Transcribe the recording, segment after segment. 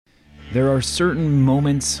There are certain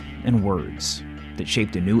moments and words that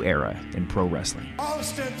shaped a new era in pro wrestling.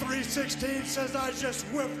 Austin 316 says I just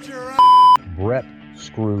whipped your ass. Brett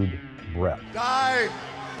screwed Brett. Die,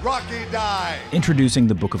 Rocky, die. Introducing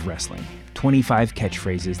the Book of Wrestling, 25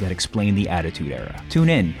 catchphrases that explain the Attitude Era. Tune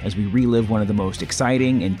in as we relive one of the most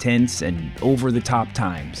exciting, intense, and over-the-top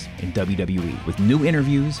times in WWE with new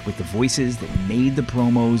interviews with the voices that made the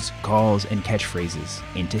promos, calls, and catchphrases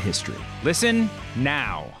into history. Listen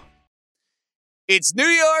now. It's New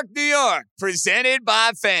York, New York, presented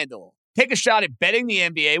by FanDuel. Take a shot at betting the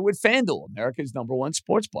NBA with FanDuel, America's #1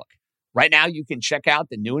 sportsbook. Right now, you can check out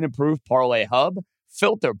the new and improved Parlay Hub,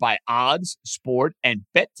 filter by odds, sport, and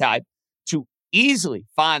bet type to easily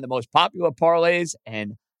find the most popular parlays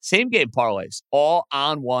and same-game parlays all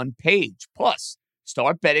on one page. Plus,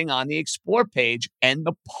 start betting on the Explore page and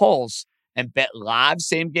the Pulse and bet live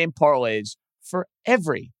same-game parlays for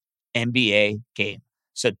every NBA game.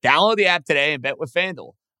 So download the app today and bet with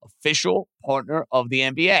FanDuel, official partner of the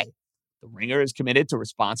NBA. The Ringer is committed to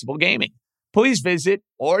responsible gaming. Please visit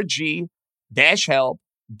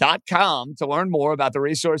rg-help.com to learn more about the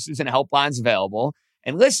resources and helplines available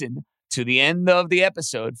and listen to the end of the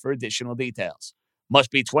episode for additional details.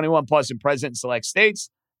 Must be 21 plus and present in select states.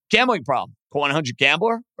 Gambling problem? Call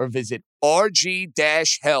 1-800-GAMBLER or visit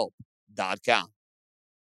rg-help.com.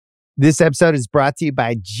 This episode is brought to you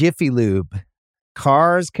by Jiffy Lube.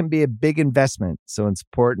 Cars can be a big investment, so it's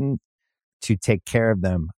important to take care of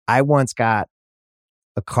them. I once got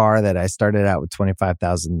a car that I started out with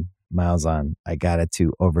 25,000 miles on. I got it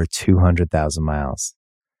to over 200,000 miles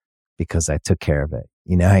because I took care of it.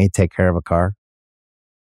 You know how you take care of a car?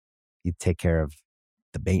 You take care of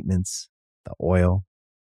the maintenance, the oil,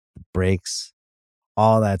 the brakes,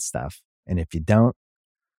 all that stuff. And if you don't,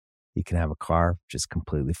 you can have a car just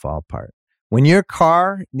completely fall apart. When your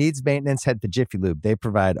car needs maintenance, head to Jiffy Lube. They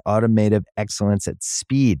provide automotive excellence at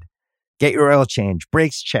speed. Get your oil change,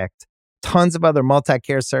 brakes checked, tons of other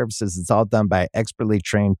multi-care services. It's all done by expertly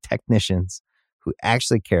trained technicians who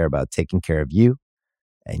actually care about taking care of you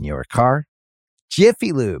and your car.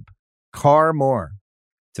 Jiffy Lube, car more.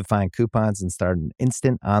 To find coupons and start an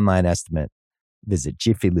instant online estimate, visit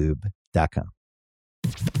jiffylube.com.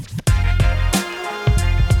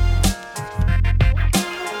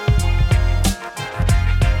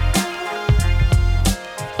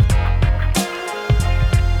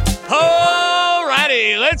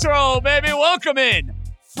 Let's roll, baby. Welcome in.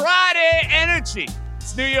 Friday Energy.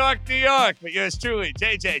 It's New York, New York. But yours truly,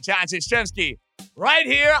 JJ John Jastremski, right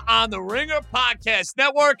here on the Ringer Podcast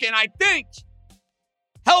Network. And I think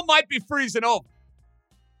hell might be freezing over.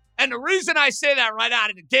 And the reason I say that right out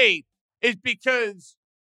of the gate is because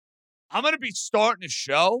I'm going to be starting the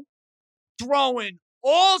show throwing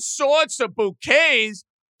all sorts of bouquets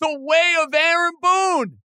the way of Aaron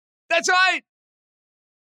Boone. That's right.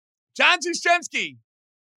 John Jastremski.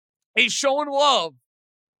 He's showing love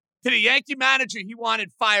to the Yankee manager he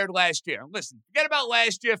wanted fired last year. Listen, forget about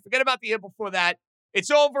last year. Forget about the year before that. It's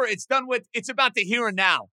over. It's done with. It's about the here and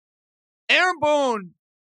now. Aaron Boone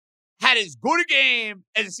had as good a game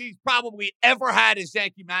as he's probably ever had as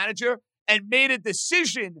Yankee manager and made a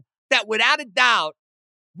decision that without a doubt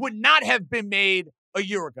would not have been made a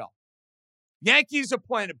year ago. Yankees are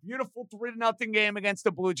playing a beautiful 3-0 game against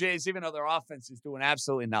the Blue Jays, even though their offense is doing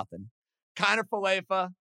absolutely nothing. Kiner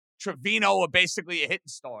Falefa, Trevino are basically hitting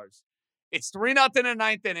stars. It's 3-0 in the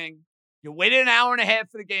ninth inning. You waited an hour and a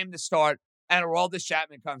half for the game to start, and Aroldis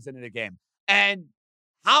Chapman comes into the game. And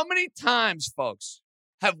how many times, folks,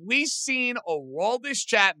 have we seen Aroldis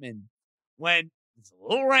Chapman when it's a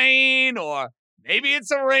little rain or maybe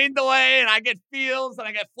it's a rain delay and I get feels and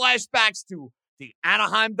I get flashbacks to the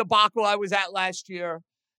Anaheim debacle I was at last year.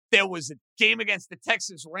 There was a game against the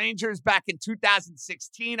Texas Rangers back in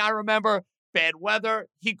 2016, I remember. Bad weather.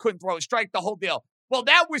 He couldn't throw a strike, the whole deal. Well,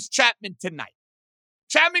 that was Chapman tonight.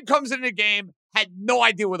 Chapman comes into the game, had no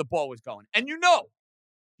idea where the ball was going. And you know,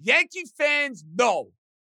 Yankee fans know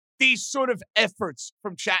these sort of efforts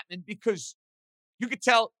from Chapman because you could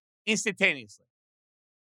tell instantaneously.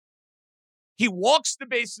 He walks the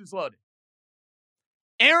bases loaded.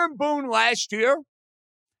 Aaron Boone last year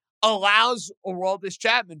allows Aroldis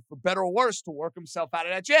Chapman, for better or worse, to work himself out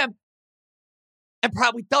of that jam. And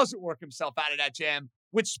probably doesn't work himself out of that jam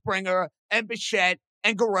with Springer and Bichette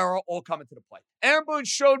and Guerrero all coming to the plate. Aaron Boone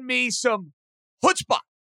showed me some chutzpah.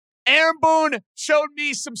 Aaron Boone showed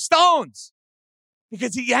me some stones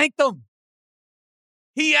because he yanked them.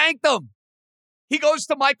 He yanked them. He goes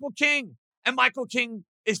to Michael King, and Michael King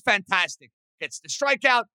is fantastic. Gets the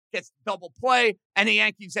strikeout, gets the double play, and the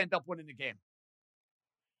Yankees end up winning the game.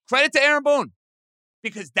 Credit to Aaron Boone,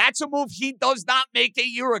 because that's a move he does not make a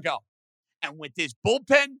year ago. And with this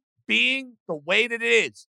bullpen being the way that it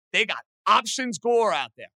is, they got options galore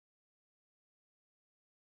out there.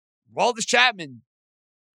 Aroldis Chapman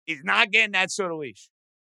is not getting that sort of leash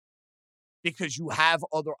because you have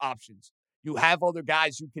other options. You have other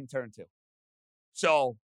guys you can turn to.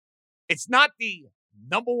 So it's not the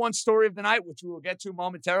number one story of the night, which we will get to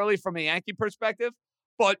momentarily from a Yankee perspective,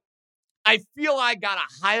 but I feel I got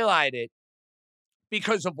to highlight it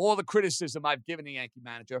because of all the criticism I've given the Yankee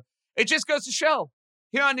manager. It just goes to show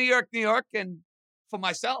here on New York, and for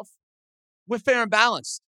myself, we're fair and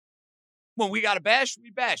balanced. When we got to bash, we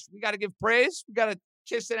bash. We got to give praise. We got to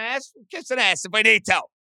kiss an ass. We kiss an ass if we need to.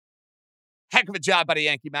 Heck of a job by the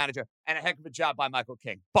Yankee manager and a heck of a job by Michael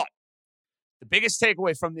King. But the biggest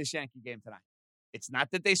takeaway from this Yankee game tonight, it's not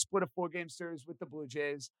that they split a 4-game series with the Blue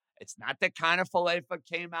Jays. It's not that Kiner Falefa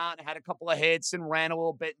came out and had a couple of hits and ran a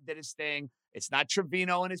little bit and did his thing. It's not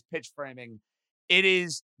Trevino and his pitch framing. It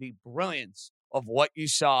is the brilliance of what you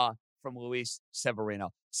saw from Luis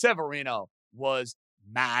Severino. Severino was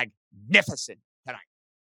magnificent tonight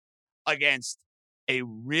against a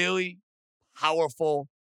really powerful,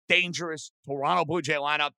 dangerous Toronto Blue Jay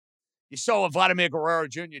lineup. You saw what Vladimir Guerrero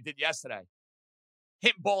Jr. did yesterday.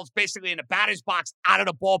 Hitting balls basically in the batter's box out of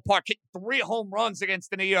the ballpark, hitting 3 home runs against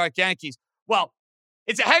the New York Yankees. Well,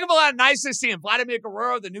 it's a heck of a lot nicer seeing Vladimir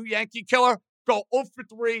Guerrero, the new Yankee killer, go 0 for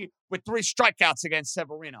 3 with 3 strikeouts against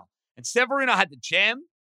Severino. And Severino had the jam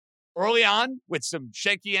early on with some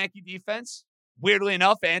shaky Yankee defense. Weirdly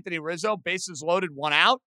enough, Anthony Rizzo, bases loaded, 1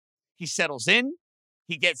 out. He settles in.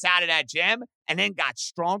 He gets out of that jam and then got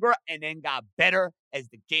stronger and then got better as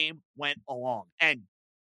the game went along. And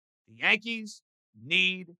the Yankees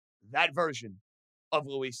need that version of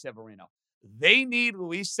Luis Severino. They need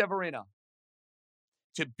Luis Severino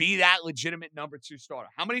to be that legitimate number 2 starter.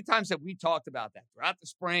 How many times have we talked about that throughout the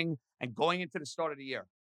spring and going into the start of the year?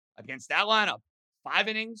 Against that lineup, 5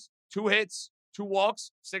 innings, 2 hits, 2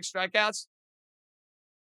 walks, 6 strikeouts.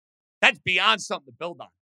 That's beyond something to build on.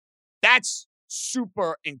 That's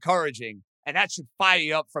super encouraging, and that should fire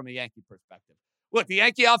you up from a Yankee perspective. Look, the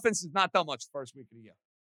Yankee offense has not done much first week of the year.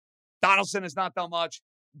 Donaldson has not done much.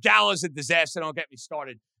 Gallo's a disaster. Don't get me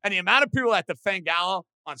started. And the amount of people that defend Gallo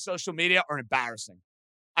on social media are embarrassing.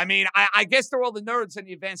 I mean, I guess they're all the nerds and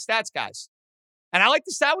the advanced stats guys. And I like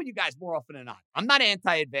to side with you guys more often than not. I'm not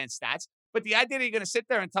anti-advanced stats, but the idea that you're going to sit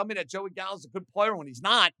there and tell me that Joey Gallo's a good player when he's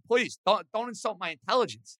not, please, don't insult my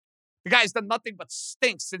intelligence. The guy's done nothing but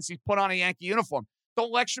stink since he's put on a Yankee uniform.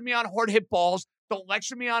 Don't lecture me on hard hit balls. Don't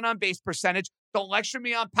lecture me on base percentage. Don't lecture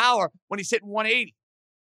me on power when he's hitting 180.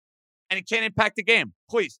 And he can't impact the game.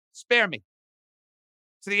 Please, spare me.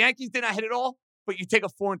 So the Yankees did not hit it all, but you take a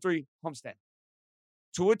 4-3 homestand.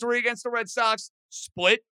 2-3 against the Red Sox,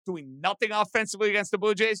 split, doing nothing offensively against the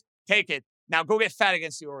Blue Jays. Take it. Now go get fat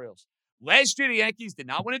against the Orioles. Last year, the Yankees did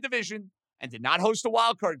not win a division and did not host a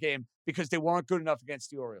wild card game because they weren't good enough against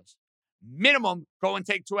the Orioles. Minimum, go and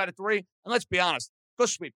take 2 out of 3. And let's be honest, go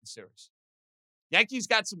sweep the series. Yankees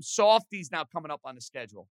got some softies now coming up on the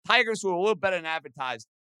schedule. Tigers were a little better than advertised,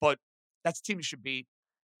 but that's the team you should beat.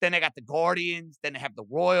 Then they got the Guardians. Then they have the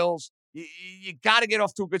Royals. You got to get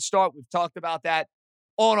off to a good start. We've talked about that.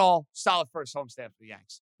 All in all, solid first homestand for the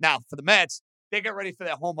Yanks. Now, for the Mets, they get ready for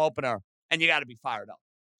their home opener, and you got to be fired up.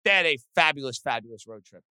 They had a fabulous, fabulous road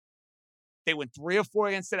trip. They went 3 or 4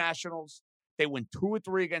 against the Nationals. They went 2 or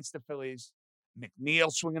 3 against the Phillies.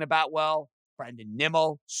 McNeil swinging the bat well. Brandon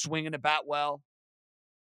Nimmo swinging the bat well.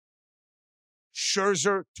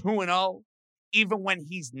 Scherzer 2-0. Even when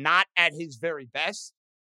he's not at his very best,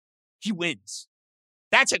 he wins.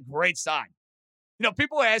 That's a great sign. You know,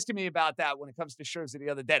 people are asking me about that when it comes to Scherzer the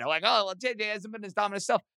other day. They're like, oh, well, JJ hasn't been his dominant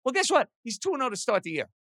self. Well, guess what? He's 2-0 to start the year.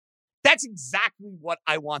 That's exactly what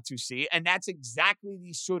I want to see, and that's exactly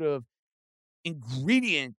the sort of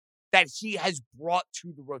ingredient that he has brought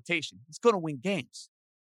to the rotation. He's going to win games.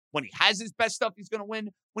 When he has his best stuff, he's going to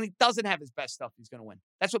win. When he doesn't have his best stuff, he's going to win.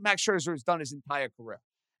 That's what Max Scherzer has done his entire career.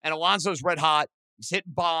 And Alonso's red hot. He's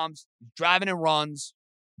hitting bombs. He's driving in runs.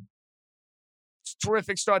 It's a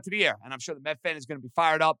terrific start to the year. And I'm sure the Met fan is going to be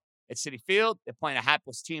fired up at Citi Field. They're playing a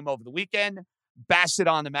hapless team over the weekend. Bassett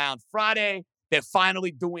on the mound Friday. They're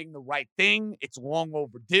finally doing the right thing. It's long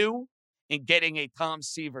overdue in getting a Tom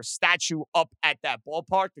Seaver statue up at that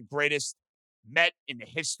ballpark, the greatest Met in the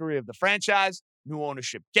history of the franchise. New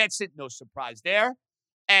ownership gets it. No surprise there.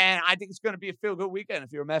 And I think it's going to be a feel-good weekend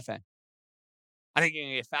if you're a Met fan. I think you're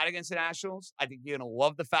going to get fat against the Nationals. I think you're going to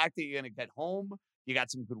love the fact that you're going to get home. You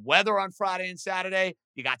got some good weather on Friday and Saturday.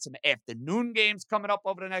 You got some afternoon games coming up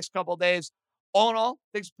over the next couple of days. All in all, I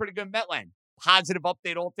think it's a pretty good Metland. Positive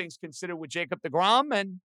update, all things considered, with Jacob deGrom.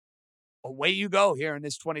 And away you go here in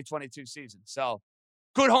this 2022 season. So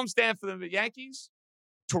good homestand for the Yankees.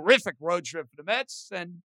 Terrific road trip for the Mets.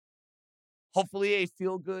 And hopefully a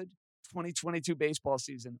feel-good 2022 baseball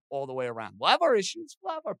season all the way around. We'll have our issues.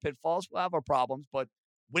 We'll have our pitfalls. We'll have our problems. But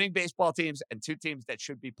winning baseball teams and two teams that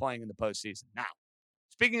should be playing in the postseason. Now,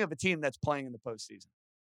 speaking of a team that's playing in the postseason,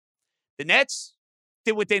 the Nets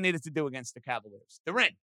did what they needed to do against the Cavaliers. They're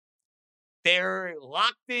in. They're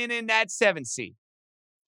locked in that 7th seed.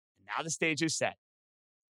 And now the stage is set.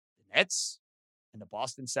 The Nets and the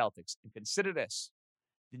Boston Celtics. And consider this.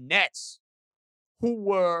 The Nets, who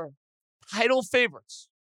were title favorites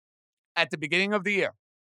at the beginning of the year,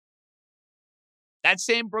 that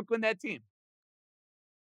same Brooklyn Net team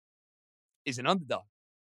is an underdog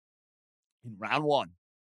in round 1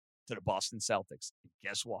 to the Boston Celtics. And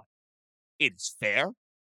guess what? It is fair,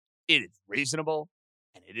 it is reasonable,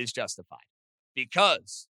 and it is justified.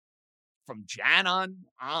 Because from Jan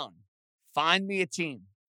on, find me a team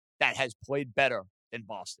that has played better than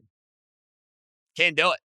Boston. Can't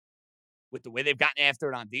do it. With the way they've gotten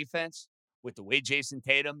after it on defense, with the way Jason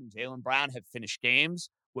Tatum and Jaylen Brown have finished games,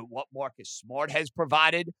 with what Marcus Smart has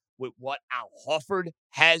provided, with what Al Horford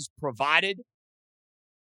has provided,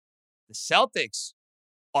 the Celtics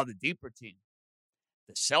are the deeper team.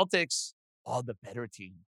 The Celtics are the better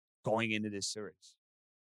team going into this series.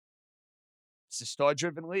 It's a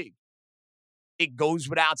star-driven league. It goes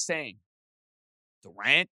without saying.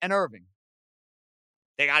 Durant and Irving,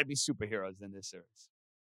 they got to be superheroes in this series.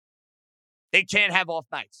 They can't have off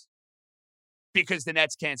nights because the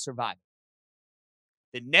Nets can't survive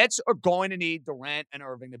it. The Nets are going to need Durant and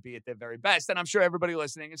Irving to be at their very best. And I'm sure everybody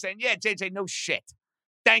listening is saying, yeah, JJ, no shit.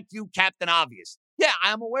 Thank you, Captain Obvious. Yeah,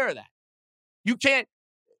 I'm aware of that. You can't.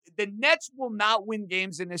 The Nets will not win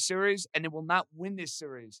games in this series, and they will not win this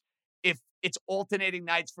series if it's alternating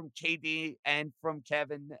nights from KD and from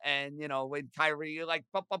Kevin and, when Kyrie, you're like,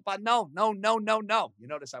 no. You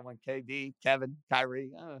notice I went KD, Kevin,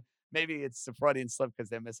 Kyrie. Maybe it's a Freudian slip because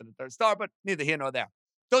they're missing a third star, but neither here nor there.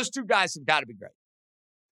 Those two guys have got to be great.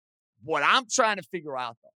 What I'm trying to figure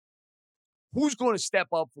out, though, who's going to step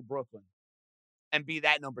up for Brooklyn and be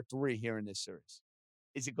that number 3 here in this series?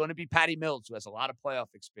 Is it going to be Patty Mills, who has a lot of playoff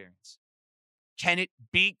experience? Can it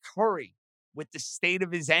be Curry with the state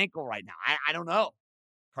of his ankle right now? I don't know.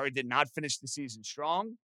 Curry did not finish the season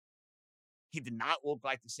strong. He did not look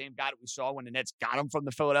like the same guy that we saw when the Nets got him from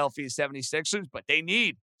the Philadelphia 76ers, but they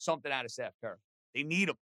need something out of Seth Curry. They need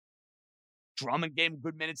him. Drummond gave him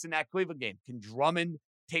good minutes in that Cleveland game. Can Drummond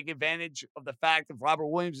take advantage of the fact that Robert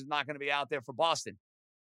Williams is not going to be out there for Boston?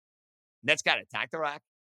 Nets got to attack the rack.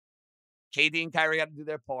 KD and Kyrie got to do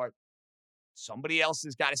their part. Somebody else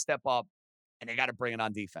has got to step up, and they got to bring it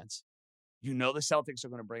on defense. You know the Celtics are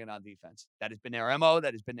going to bring it on defense. That has been their MO.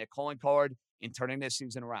 That has been their calling card in turning this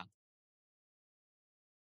season around.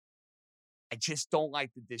 I just don't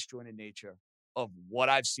like the disjointed nature of what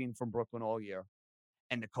I've seen from Brooklyn all year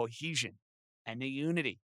and the cohesion and the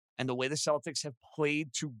unity and the way the Celtics have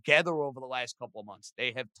played together over the last couple of months.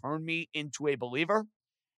 They have turned me into a believer,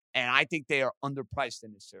 and I think they are underpriced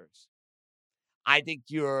in this series. I think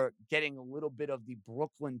you're getting a little bit of the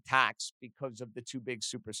Brooklyn tax because of the two big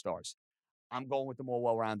superstars. I'm going with the more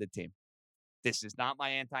well-rounded team. This is not my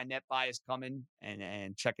anti-net bias coming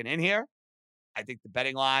and checking in here. I think the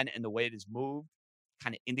betting line and the way it is moved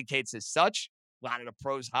kind of indicates as such. A lot of the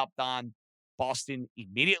pros hopped on Boston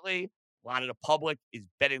immediately. A lot of the public is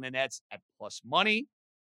betting the Nets at plus money.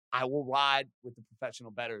 I will ride with the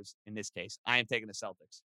professional bettors in this case. I am taking the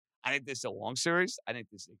Celtics. I think this is a long series. I think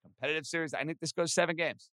this is a competitive series. I think this goes 7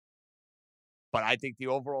 games. But I think the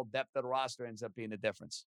overall depth of the roster ends up being the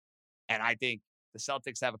difference. And I think the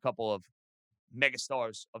Celtics have a couple of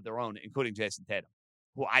megastars of their own, including Jason Tatum,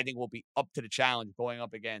 who I think will be up to the challenge going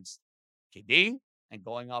up against KD and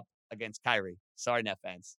going up against Kyrie. Sorry, Net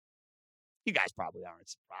fans. You guys probably aren't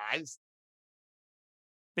surprised.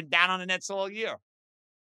 Been down on the Nets all year.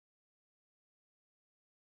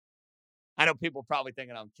 I know people probably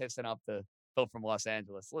thinking I'm kissing up the Phil from Los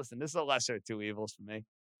Angeles. Listen, this is a lesser of two evils for me.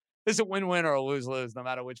 This is a win-win or a lose-lose, no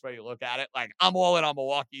matter which way you look at it. Like, I'm all in on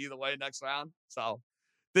Milwaukee either way next round. So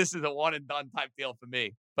this is a one-and-done type deal for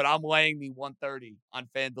me. But I'm laying the 130 on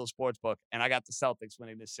FanDuel Sportsbook, and I got the Celtics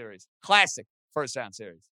winning this series. Classic first-round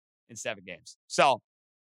series in 7 games. So,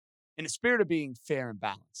 in the spirit of being fair and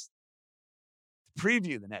balanced, to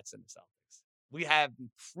preview the Nets and the Celtics, we have the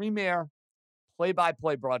premier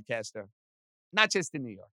play-by-play broadcaster, not just in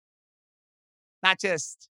New York, not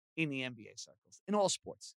just in the NBA circles, in all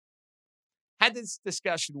sports. Had this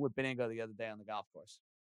discussion with Beningo the other day on the golf course.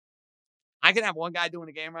 I can have one guy doing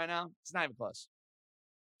a game right now. It's not even close.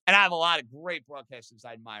 And I have a lot of great broadcasters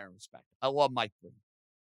I admire and respect. I love Mike Green.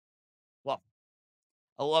 Love him.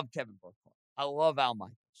 I love Kevin Burkhardt. I love Al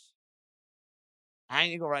Michaels.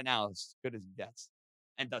 Ian Eagle right now is as good as he gets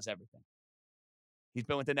and does everything. He's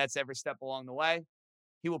been with the Nets every step along the way.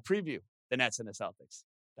 He will preview the Nets and the Celtics.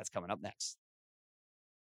 That's coming up next.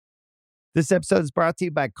 This episode is brought to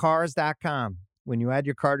you by Cars.com. When you add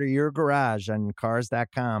your car to your garage on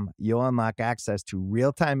Cars.com, you'll unlock access to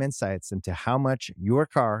real-time insights into how much your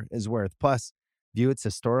car is worth. Plus, view its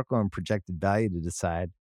historical and projected value to decide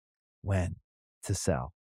when to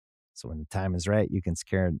sell. So when the time is right, you can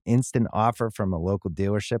secure an instant offer from a local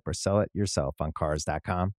dealership or sell it yourself on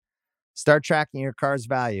Cars.com. Start tracking your car's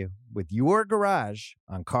value with your garage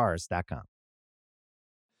on Cars.com.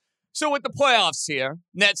 So with the playoffs here,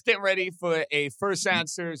 Nets getting ready for a first-round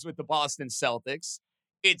series with the Boston Celtics.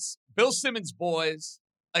 It's Bill Simmons' boys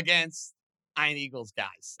against Iron Eagles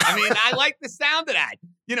guys. I mean, I like the sound of that.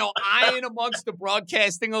 You know, Iron amongst the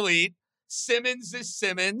broadcasting elite. Simmons is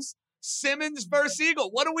Simmons. Simmons versus Eagle.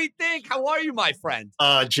 What do we think? How are you, my friend?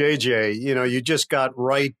 JJ, you just got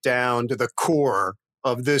right down to the core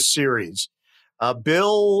of this series.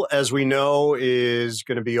 Bill, as we know, is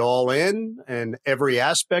going to be all in and every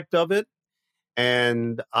aspect of it.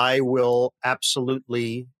 And I will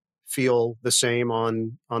absolutely feel the same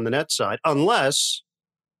on the net side, unless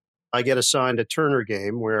I get assigned a Turner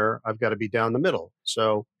game where I've got to be down the middle.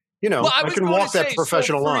 So, I can walk that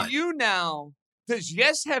professional line. For you now, does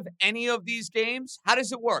Yes have any of these games? How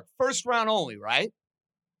does it work? First round only, right?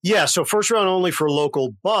 Yeah, so first round only for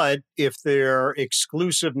local, but if they're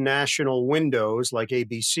exclusive national windows like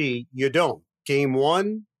ABC, you don't. Game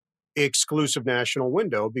one, exclusive national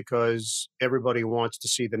window because everybody wants to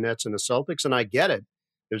see the Nets and the Celtics, and I get it.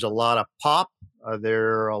 There's a lot of pop,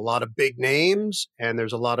 there are a lot of big names, and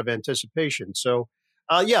there's a lot of anticipation. So,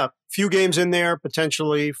 few games in there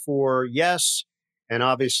potentially for Yes, and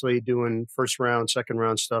obviously doing first round, second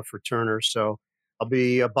round stuff for Turner. So I'll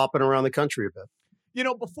be bopping around the country a bit.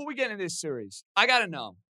 Before we get into this series, I got to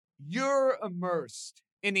know, you're immersed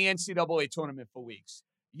in the NCAA tournament for weeks.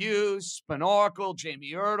 You, Spinarkle,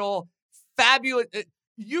 Jamie Ertl, fabulous.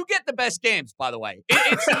 You get the best games, by the way.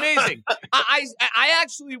 It's amazing. I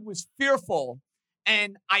actually was fearful,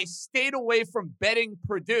 and I stayed away from betting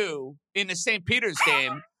Purdue in the St. Peter's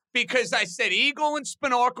game because I said Eagle and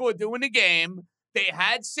Spinarkle are doing the game. They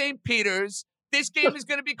had St. Peter's. This game is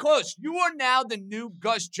going to be close. You are now the new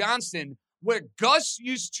Gus Johnson, where Gus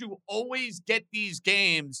used to always get these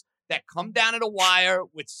games that come down to the wire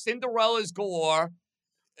with Cinderella's galore.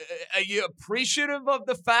 Are you appreciative of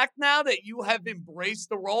the fact now that you have embraced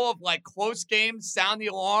the role of close games, sound the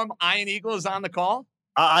alarm, Iron Eagle is on the call?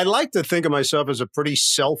 I like to think of myself as a pretty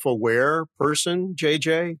self-aware person,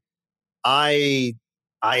 JJ. I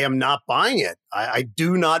am not buying it. I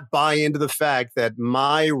do not buy into the fact that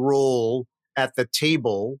my role at the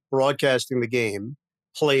table broadcasting the game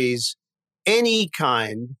plays any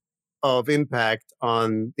kind of impact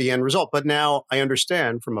on the end result. But now I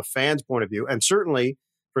understand from a fan's point of view, and certainly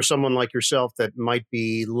for someone like yourself that might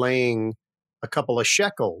be laying a couple of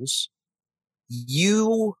shekels,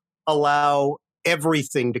 you allow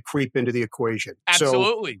everything to creep into the equation.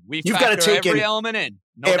 Absolutely. So you've got to take every element in.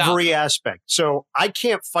 Every aspect. So I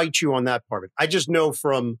can't fight you on that part of it. I just know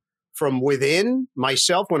from within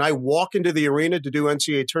myself, when I walk into the arena to do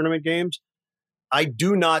NCAA tournament games, I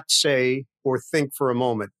do not say or think for a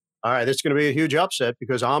moment, all right, this is going to be a huge upset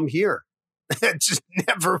because I'm here. It just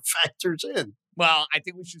never factors in. Well, I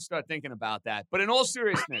think we should start thinking about that. But in all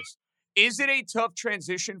seriousness, is it a tough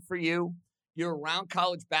transition for you? You're around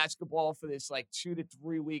college basketball for this 2 to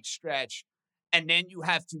 3 week stretch, and then you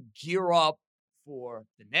have to gear up for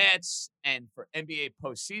the Nets and for NBA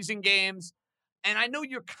postseason games. And I know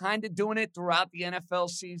you're kind of doing it throughout the NFL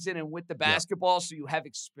season and with the basketball, so you have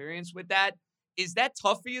experience with that. Is that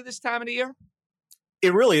tough for you this time of the year?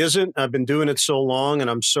 It really isn't. I've been doing it so long and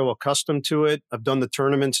I'm so accustomed to it. I've done the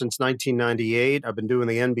tournament since 1998. I've been doing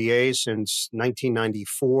the NBA since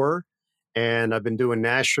 1994. And I've been doing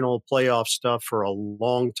national playoff stuff for a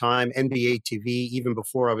long time. NBA TV, even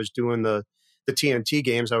before I was doing the TNT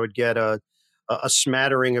games, I would get a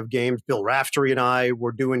smattering of games. Bill Raftery and I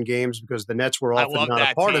were doing games because the Nets were often not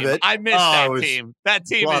a part of it. I miss that team. That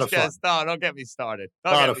team is just, don't get me started.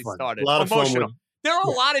 Don't get me started. A lot of fun. There are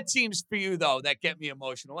a lot of teams for you, though, that get me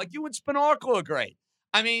emotional. Like you and Spinarkle are great.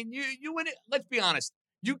 I mean, you and it, let's be honest.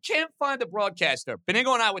 You can't find a broadcaster.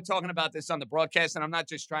 Beningo and I were talking about this on the broadcast, and I'm not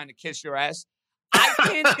just trying to kiss your ass. I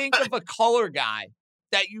can't think of a color guy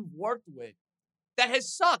that you've worked with that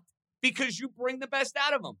has sucked because you bring the best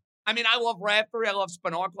out of them. I mean, I love Raftery. I love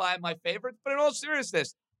Spinarkle. I have my favorites. But in all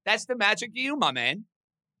seriousness, that's the magic of you, my man.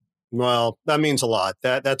 Well, that means a lot.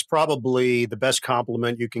 That's probably the best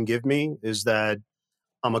compliment you can give me, is that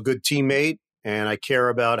I'm a good teammate and I care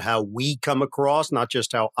about how we come across, not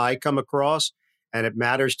just how I come across. And it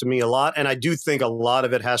matters to me a lot. And I do think a lot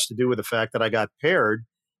of it has to do with the fact that I got paired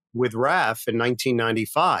with Raf in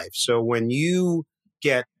 1995. So when you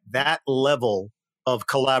get that level of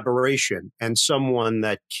collaboration and someone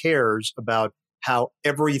that cares about how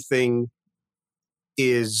everything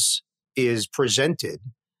is presented,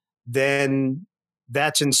 then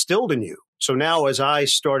that's instilled in you. So now as I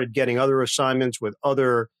started getting other assignments with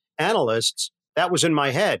other analysts, that was in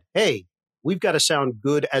my head. Hey, we've got to sound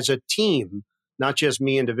good as a team, not just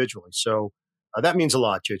me individually. So that means a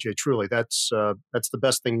lot, JJ. Truly, that's the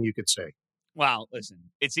best thing you could say. Well, listen,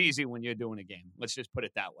 it's easy when you're doing a game. Let's just put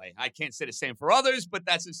it that way. I can't say the same for others, but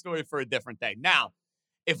that's a story for a different day. Now,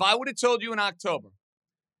 if I would have told you in October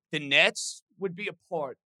the Nets would be a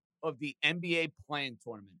part of the NBA play-in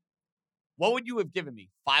tournament, what would you have given me?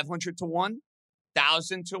 500 to 1?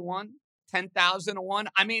 1,000 to 1? 10,000 to 1?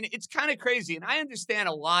 I mean, it's kind of crazy. And I understand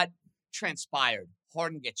a lot transpired.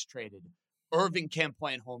 Harden gets traded. Irving can't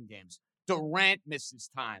play in home games. Durant misses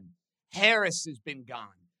time. Harris has been gone.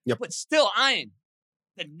 Yep. But still, Ian,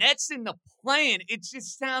 the Nets in the play-in, it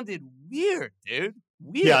just sounded weird, dude.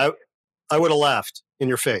 Weird. Yeah, I would have laughed in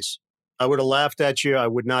your face. I would have laughed at you. I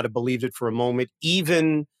would not have believed it for a moment.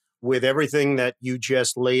 Even with everything that you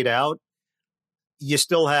just laid out, you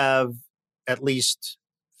still have, at least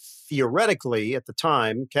theoretically at the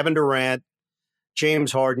time, Kevin Durant,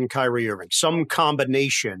 James Harden, Kyrie Irving, some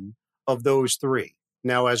combination of those three.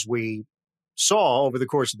 Now, as we saw over the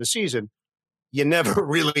course of the season, you never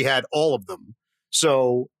really had all of them.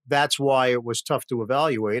 So that's why it was tough to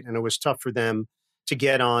evaluate, and it was tough for them to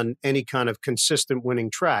get on any kind of consistent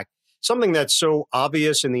winning track. Something that's so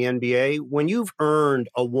obvious in the NBA, when you've earned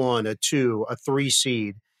a 1, a 2, a 3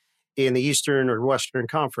 seed in the Eastern or Western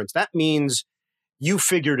Conference, that means you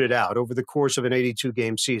figured it out over the course of an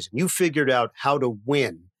 82-game season. You figured out how to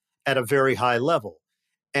win at a very high level.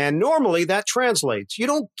 And normally that translates. You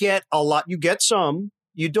don't get a lot. You get some.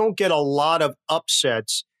 You don't get a lot of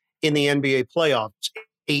upsets in the NBA playoffs.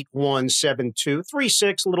 8-1, 7-2,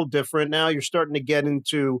 3-6, a little different. Now you're starting to get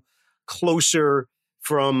into closer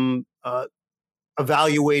from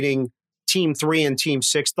evaluating Team 3 and Team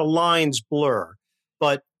 6. The lines blur.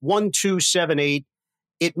 But 1-2, 7-8,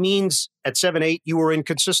 it means at 7-8 you were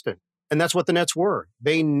inconsistent. And that's what the Nets were.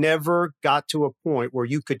 They never got to a point where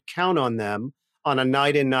you could count on them on a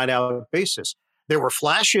night-in, night-out basis. There were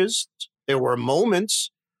flashes. There were moments.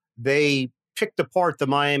 They picked apart the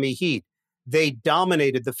Miami Heat. They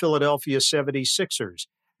dominated the Philadelphia 76ers.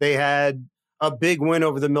 They had a big win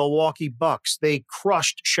over the Milwaukee Bucks. They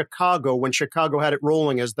crushed Chicago when Chicago had it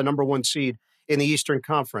rolling as the number 1 seed in the Eastern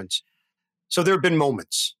Conference. So there have been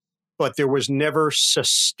moments, but there was never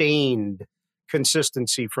sustained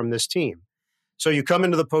consistency from this team. So you come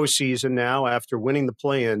into the postseason now after winning the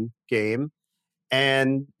play-in game,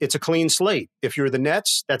 and it's a clean slate. If you're the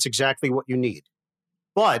Nets, that's exactly what you need.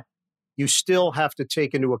 But you still have to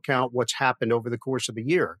take into account what's happened over the course of the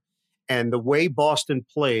year. And the way Boston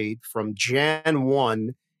played from Jan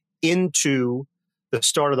 1 into the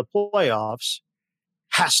start of the playoffs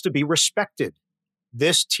has to be respected.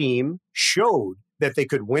 This team showed that they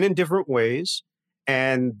could win in different ways,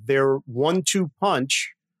 and their 1-2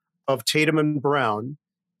 punch of Tatum and Brown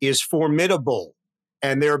is formidable,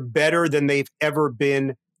 and they're better than they've ever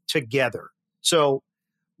been together. So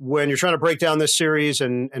when you're trying to break down this series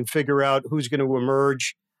and figure out who's going to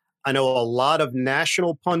emerge, I know a lot of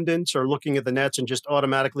national pundits are looking at the Nets and just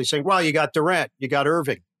automatically saying, well, you got Durant, you got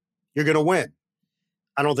Irving, you're going to win.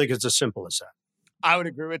 I don't think it's as simple as that. I would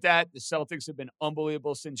agree with that. The Celtics have been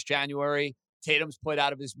unbelievable since January. Tatum's played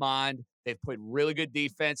out of his mind. They've played really good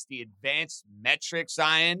defense. The advanced metrics,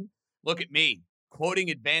 Ian, look at me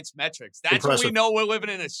quoting advanced metrics. That's impressive. when we know we're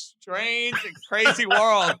living in a strange and crazy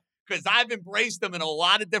world, because I've embraced them in a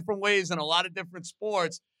lot of different ways in a lot of different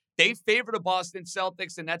sports. They favor the Boston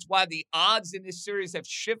Celtics, and that's why the odds in this series have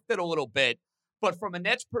shifted a little bit. But from a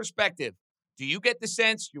Nets perspective, do you get the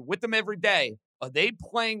sense, you're with them every day, are they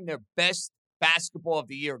playing their best basketball of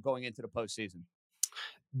the year going into the postseason?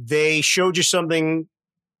 They showed you something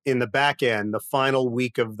in the back end, the final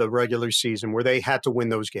week of the regular season, where they had to win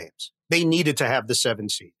those games. They needed to have the 7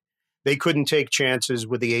 seed. They couldn't take chances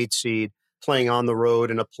with the 8 seed, playing on the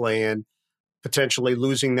road in a play-in, potentially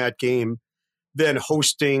losing that game, then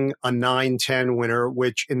hosting a 9-10 winner,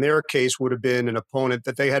 which in their case would have been an opponent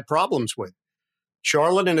that they had problems with.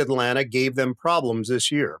 Charlotte and Atlanta gave them problems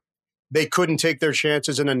this year. They couldn't take their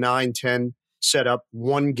chances in a 9-10 setup,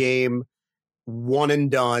 one game, one and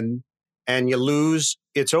done, and you lose,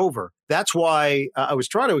 it's over. That's why I was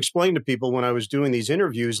trying to explain to people when I was doing these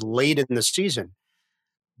interviews late in the season,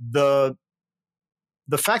 the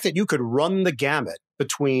fact that you could run the gamut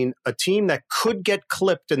between a team that could get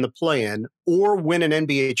clipped in the play-in or win an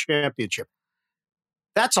NBA championship.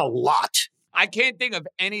 That's a lot. I can't think of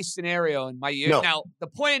any scenario in my year. No. Now, the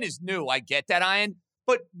play-in is new. I get that, Ian.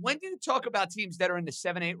 But when do you talk about teams that are in the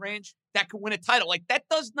 7-8 range that could win a title? Like, that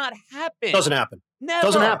does not happen. Doesn't happen. Never.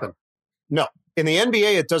 Doesn't happen. No. In the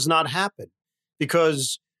NBA, it does not happen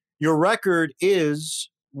because your record is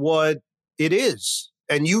what it is.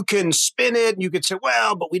 And you can spin it and you could say,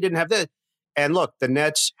 well, but we didn't have that. And look, the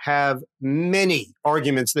Nets have many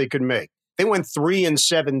arguments they could make. They went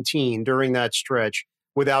 3-17 during that stretch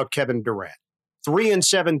without Kevin Durant.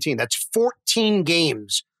 3-17. That's 14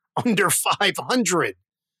 games under 500.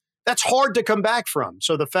 That's hard to come back from.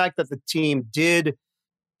 So the fact that the team did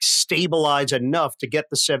stabilize enough to get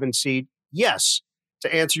the 7th seed, yes,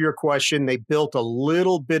 to answer your question, they built a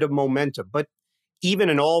little bit of momentum. But even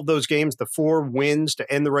in all of those games, the 4 wins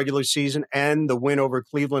to end the regular season and the win over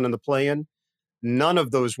Cleveland in the play-in, none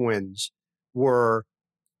of those wins were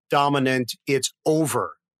dominant. It's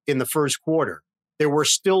over in the first quarter. There were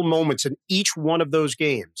still moments in each one of those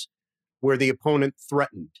games where the opponent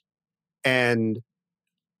threatened, and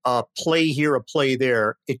a play here, a play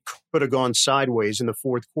there, it could have gone sideways in the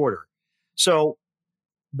fourth quarter. So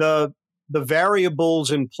the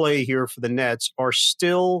variables in play here for the Nets are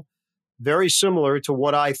still very similar to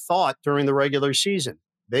what I thought during the regular season.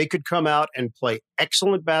 They could come out and play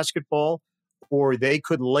excellent basketball, or they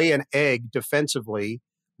could lay an egg defensively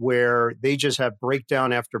where they just have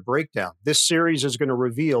breakdown after breakdown. This series is going to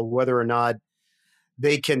reveal whether or not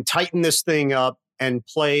they can tighten this thing up and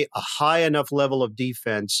play a high enough level of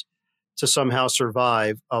defense to somehow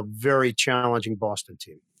survive a very challenging Boston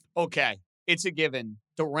team. Okay, it's a given.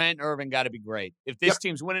 Durant and Irving got to be great. If this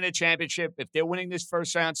team's winning a championship, if they're winning this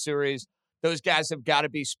first-round series, those guys have got to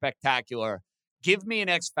be spectacular. Give me an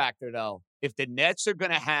X factor, though. If the Nets are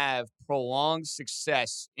going to have prolonged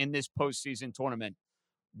success in this postseason tournament,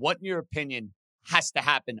 what, in your opinion, has to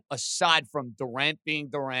happen aside from Durant being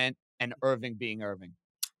Durant and Irving being Irving?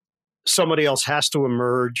 Somebody else has to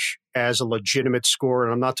emerge as a legitimate scorer.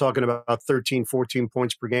 And I'm not talking about 13, 14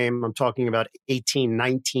 points per game. I'm talking about 18,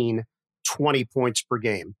 19, 20 points per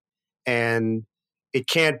game. And it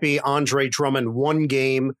can't be Andre Drummond one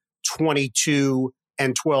game, 22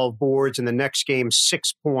 and 12 boards, and the next game,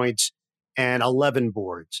 6 points and 11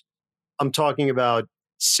 boards. I'm talking about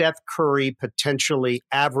Seth Curry potentially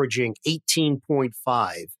averaging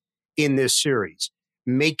 18.5 in this series,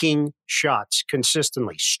 making shots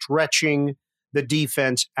consistently, stretching the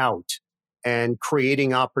defense out, and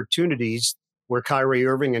creating opportunities where Kyrie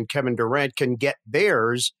Irving and Kevin Durant can get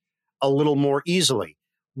theirs a little more easily.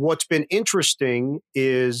 What's been interesting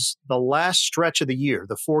is the last stretch of the year,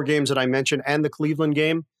 the 4 games that I mentioned and the Cleveland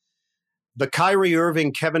game, the Kyrie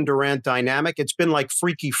Irving, Kevin Durant dynamic, it's been like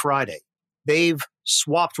Freaky Friday. They've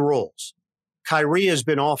swapped roles. Kyrie has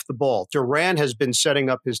been off the ball. Durant has been setting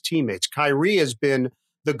up his teammates. Kyrie has been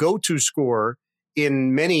the go-to scorer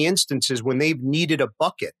in many instances when they've needed a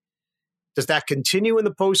bucket. Does that continue in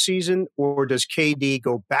the postseason, or does KD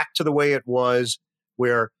go back to the way it was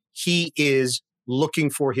where he is looking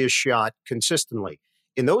for his shot consistently?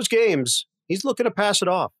 In those games, he's looking to pass it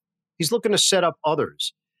off. He's looking to set up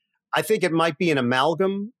others. I think it might be an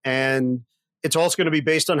amalgam, and it's also going to be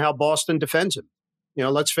based on how Boston defends him. You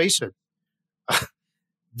know, let's face it.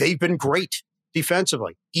 They've been great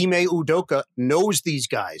defensively. Ime Udoka knows these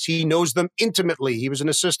guys. He knows them intimately. He was an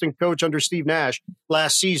assistant coach under Steve Nash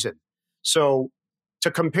last season. So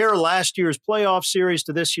to compare last year's playoff series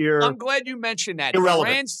to this year, I'm glad you mentioned that. Irrelevant.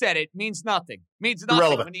 Durant said it means nothing. Means nothing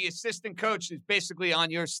Irrelevant. when the assistant coach is basically on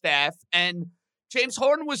your staff. And James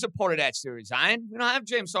Harden was a part of that series, Ian. We don't have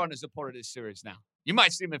James Harden as a part of this series now. You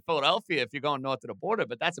might see him in Philadelphia if you're going north of the border,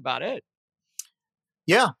 but that's about it.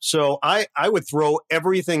 Yeah, so I would throw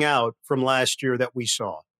everything out from last year that we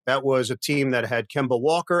saw. That was a team that had Kemba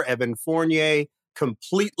Walker, Evan Fournier,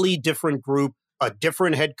 completely different group, a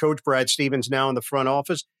different head coach, Brad Stevens, now in the front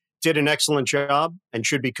office, did an excellent job and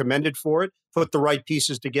should be commended for it, put the right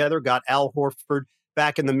pieces together, got Al Horford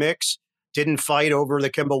back in the mix, didn't fight over the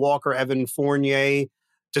Kemba Walker, Evan Fournier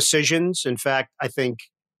decisions. In fact, I think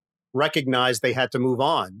recognized they had to move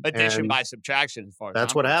on. Addition by subtraction, as far as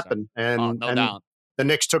that's I'm what concerned. happened. And, no doubt. The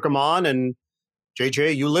Knicks took him on, and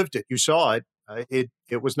JJ, you lived it. You saw it.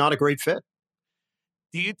 It was not a great fit.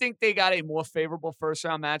 Do you think they got a more favorable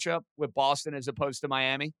first-round matchup with Boston as opposed to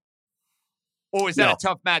Miami? Or was that a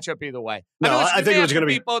tough matchup either way? No, I think it was going to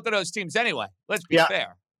be both of those teams anyway. Let's be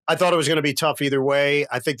fair. I thought it was going to be tough either way.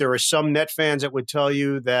 I think there are some Net fans that would tell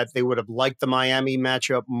you that they would have liked the Miami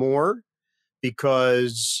matchup more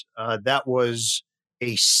because that was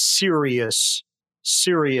a serious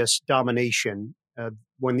domination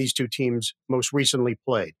when these two teams most recently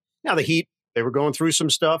played. Now, the Heat, they were going through some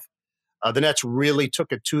stuff. The Nets really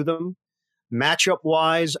took it to them.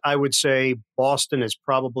 Matchup-wise, I would say Boston is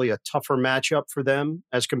probably a tougher matchup for them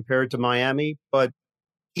as compared to Miami, but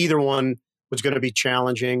either one was going to be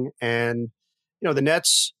challenging. And, the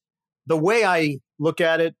Nets, the way I look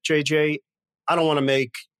at it, JJ, I don't want to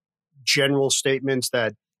make general statements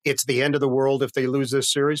that it's the end of the world if they lose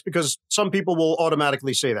this series, because some people will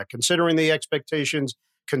automatically say that, considering the expectations,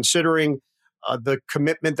 considering the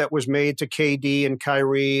commitment that was made to KD and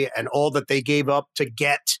Kyrie and all that they gave up to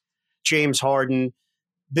get James Harden.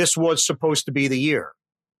 This was supposed to be the year.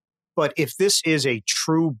 But if this is a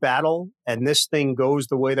true battle and this thing goes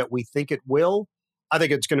the way that we think it will, I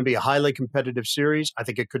think it's going to be a highly competitive series. I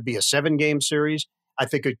think it could be a 7-game series. I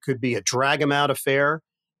think it could be a drag-em-out affair.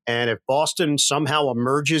 And if Boston somehow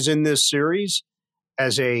emerges in this series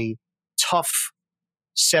as a tough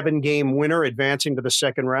 7-game winner advancing to the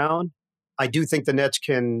second round, I do think the Nets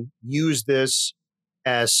can use this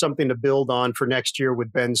as something to build on for next year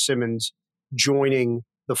with Ben Simmons joining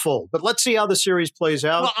the fold. But let's see how the series plays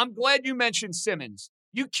out. Well, I'm glad you mentioned Simmons.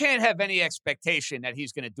 You can't have any expectation that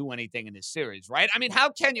he's going to do anything in this series, right? I mean, how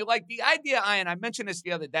can you? Like the idea, Ian, I mentioned this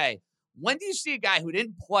the other day. When do you see a guy who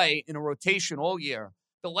didn't play in a rotation all year?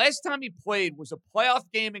 The last time he played was a playoff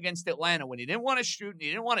game against Atlanta when he didn't want to shoot and he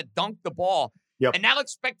didn't want to dunk the ball. Yep. And now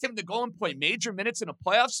expect him to go and play major minutes in a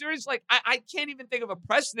playoff series? Like, I can't even think of a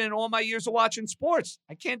precedent in all my years of watching sports.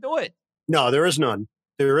 I can't do it. No, there is none.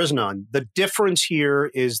 There is none. The difference here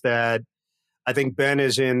is that I think Ben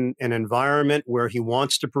is in an environment where he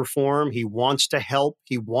wants to perform. He wants to help.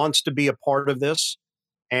 He wants to be a part of this.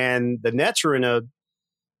 And the Nets are in a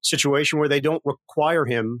situation where they don't require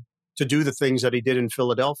him to do the things that he did in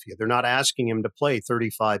Philadelphia. They're not asking him to play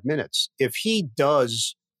 35 minutes. If he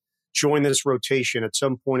does join this rotation at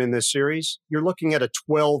some point in this series, you're looking at a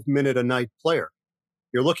 12-minute-a-night player.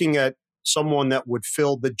 You're looking at someone that would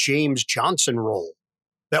fill the James Johnson role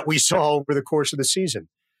that we saw over the course of the season.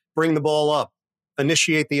 Bring the ball up,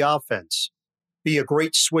 initiate the offense, be a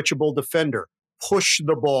great switchable defender, push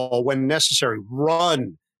the ball when necessary,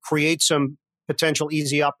 run, create some potential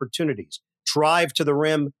easy opportunities, drive to the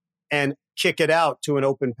rim and kick it out to an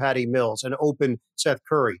open Patty Mills, an open Seth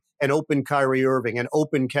Curry, an open Kyrie Irving, an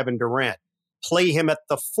open Kevin Durant. Play him at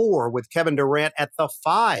the 4 with Kevin Durant at the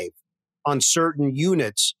 5 on certain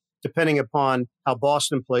units, depending upon how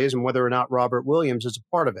Boston plays and whether or not Robert Williams is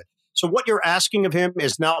a part of it. So what you're asking of him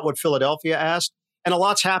is not what Philadelphia asked, and a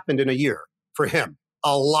lot's happened in a year for him.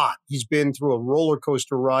 A lot. He's been through a roller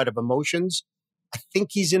coaster ride of emotions. I think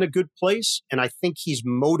he's in a good place, and I think he's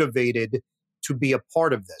motivated to be a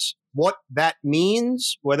part of this. What that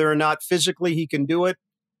means, whether or not physically he can do it,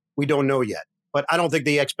 we don't know yet. But I don't think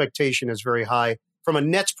the expectation is very high from a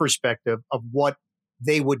Nets perspective of what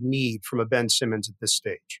they would need from a Ben Simmons at this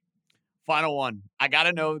stage. Final one. I got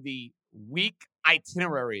to know the week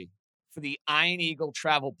itinerary for the Iron Eagle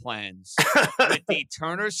travel plans with the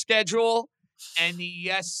Turner schedule and the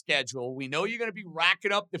Yes schedule. We know you're going to be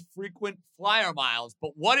racking up the frequent flyer miles,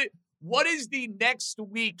 but what is the next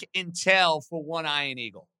week entail for one Iron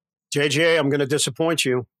Eagle? JJ, I'm going to disappoint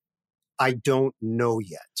you. I don't know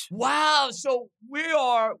yet. Wow. So we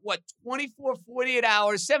are, 24, 48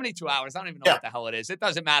 hours, 72 hours. I don't even know what the hell it is. It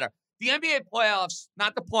doesn't matter. The NBA playoffs,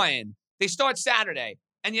 not the play-in, they start Saturday.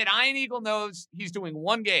 And yet Iron Eagle knows he's doing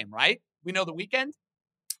one game, right? We know the weekend?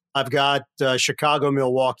 I've got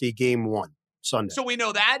Chicago-Milwaukee game 1, Sunday. So we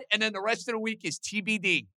know that. And then the rest of the week is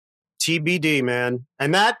TBD. TBD, man.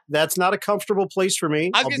 And that's not a comfortable place for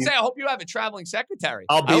me. I was going to say, I hope you have a traveling secretary.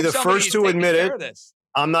 I'll be the first to admit it. This.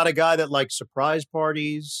 I'm not a guy that likes surprise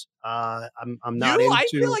parties. I'm not into I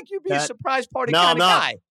feel like you'd be that. a surprise party kind of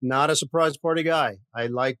guy. Not a surprise party guy. I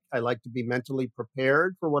like to be mentally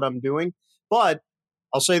prepared for what I'm doing. But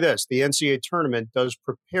I'll say this, the NCAA tournament does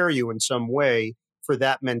prepare you in some way for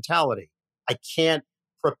that mentality. I can't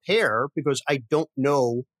prepare because I don't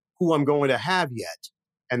know who I'm going to have yet.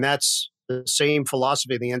 And that's the same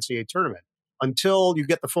philosophy of the NCAA tournament. Until you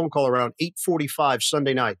get the phone call around 8:45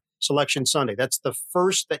 Sunday night, Selection Sunday. That's the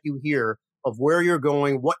first that you hear of where you're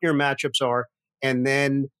going, what your matchups are. And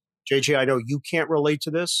then, JJ, I know you can't relate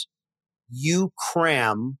to this. You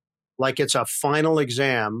cram like it's a final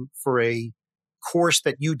exam for a course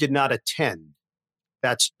that you did not attend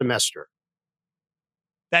that semester.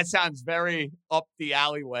 That sounds very up the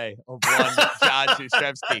alleyway of one John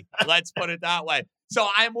Krzyzewski. Let's put it that way. So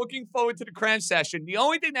I'm looking forward to the cram session. The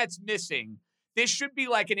only thing that's missing, this should be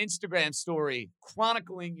like an Instagram story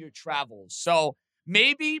chronicling your travels. So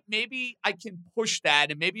maybe I can push that,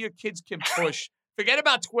 and maybe your kids can push. Forget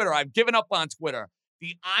about Twitter. I've given up on Twitter.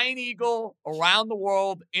 The Iron Eagle around the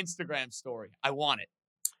world Instagram story. I want it.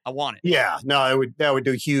 Yeah, no, that would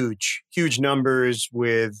do huge numbers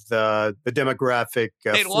with the demographic.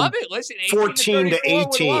 They'd love it. Listen, 14 to 18.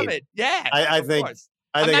 Would love it. Yeah, I think. Course.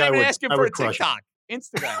 I think I'm not I even would, asking I for would a crush TikTok.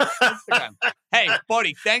 Instagram. Hey,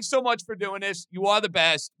 buddy, thanks so much for doing this. You are the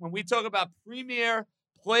best. When we talk about premier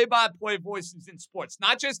play-by-play voices in sports,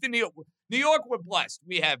 not just in New York. New York, we're blessed.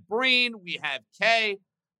 We have Breen, we have Kay,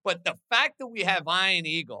 but the fact that we have Iron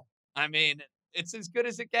Eagle, I mean, it's as good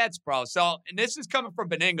as it gets, bro. So, and this is coming from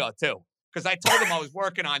Beningo, too, because I told him I was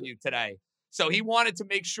working on you today. So he wanted to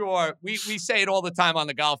make sure, we say it all the time on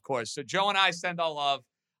the golf course. So Joe and I send our love.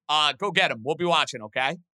 Go get him. We'll be watching,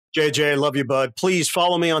 okay? JJ, love you, bud. Please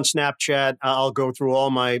follow me on Snapchat. I'll go through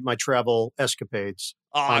all my travel escapades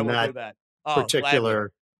I will do that.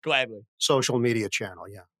 Particular gladly. Social media channel,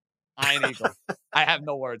 yeah. Iron Eagle. I have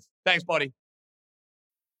no words. Thanks, buddy.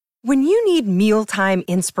 When you need mealtime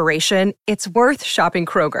inspiration, it's worth shopping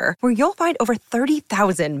Kroger, where you'll find over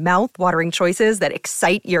 30,000 mouth-watering choices that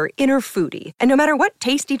excite your inner foodie. And no matter what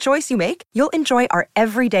tasty choice you make, you'll enjoy our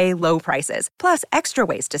everyday low prices, plus extra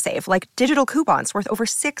ways to save, like digital coupons worth over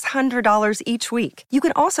 $600 each week. You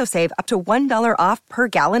can also save up to $1 off per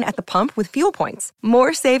gallon at the pump with fuel points.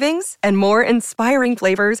 More savings and more inspiring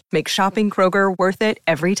flavors make shopping Kroger worth it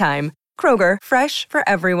every time. Kroger, fresh for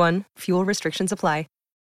everyone. Fuel restrictions apply.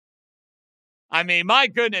 I mean, my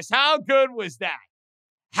goodness, how good was that?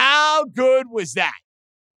 How good was that?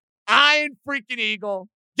 Iron freaking Eagle,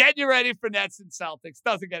 getting you ready for Nets and Celtics.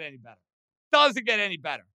 Doesn't get any better. Doesn't get any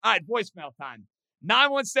better. All right, voicemail time.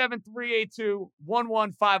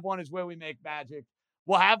 917-382-1151 is where we make magic.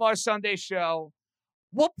 We'll have our Sunday show.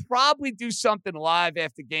 We'll probably do something live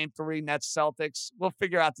after Game 3, Nets Celtics. We'll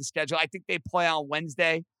figure out the schedule. I think they play on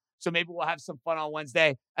Wednesday. So maybe we'll have some fun on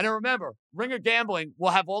Wednesday. And then remember, Ringer Gambling,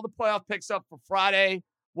 we'll have all the playoff picks up for Friday.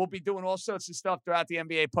 We'll be doing all sorts of stuff throughout the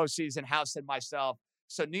NBA postseason, House and myself.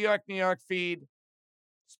 So New York feed,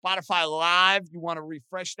 Spotify Live. You want to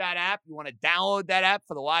refresh that app. You want to download that app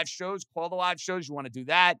for the live shows, call the live shows. You want to do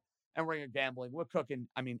that. And Ringer Gambling. We're cooking,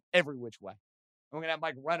 every which way. And we're going to have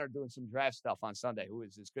Mike Renner doing some draft stuff on Sunday, who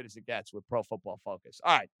is as good as it gets with Pro Football Focus.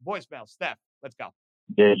 All right, voicemail. Steph, let's go.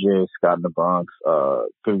 JJ, Scott in the Bronx.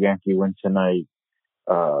 Good Yankee win tonight.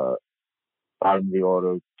 Bottom of the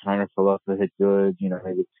order. Kind of Falefa hit good.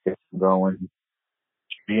 Maybe just get them going.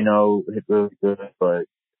 Trevino hit really good, but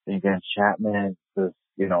against Chapman, just,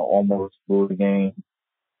 almost blew the game.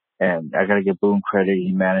 And I got to give Boone credit.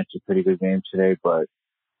 He managed a pretty good game today, but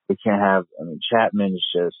we can't have, Chapman is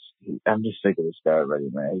just, I'm just sick of this guy already,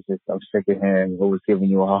 man. I'm sick of him. Who was giving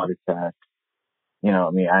you a heart attack? I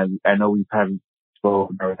know we've had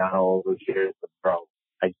spoken down all those years, but bro,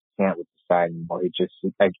 I can't with this guy anymore. I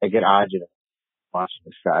get agitated watching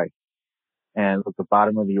this guy. And look, the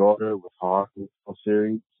bottom of the order was hard for the whole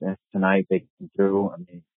series, and tonight they came through.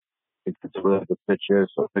 It's a really good picture,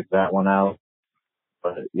 so pick that one out.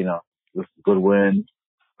 But it was a good win.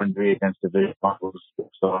 1-3 against the division rivals.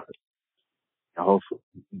 So hopefully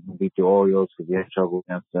we can beat the Orioles because we had trouble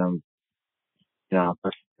against them. That's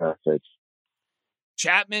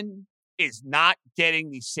Chapman is not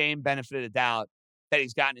getting the same benefit of the doubt that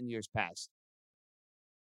he's gotten in years past.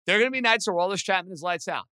 There are going to be nights where Aroldis Chapman is lights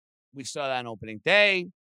out. We saw that on opening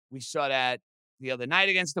day. We saw that the other night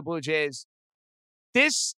against the Blue Jays.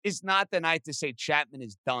 This is not the night to say Chapman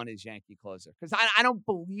is done as Yankee closer, because I don't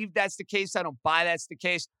believe that's the case. I don't buy that's the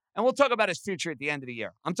case. And we'll talk about his future at the end of the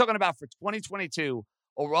year. I'm talking about for 2022,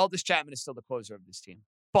 Aroldis Chapman is still the closer of this team.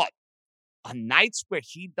 But on nights where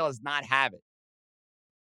he does not have it,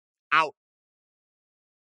 out.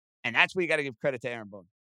 And that's where you got to give credit to Aaron Boone.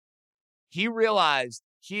 He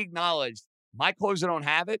acknowledged, my closer don't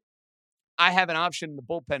have it. I have an option in the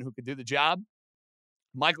bullpen who could do the job.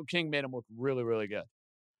 Michael King made him look really, really good.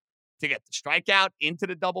 To get the strikeout into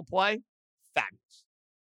the double play, fabulous.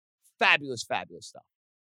 Fabulous, fabulous stuff.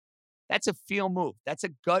 That's a feel move. That's a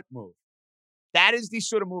gut move. That is the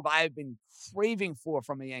sort of move I have been craving for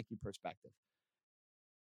from a Yankee perspective.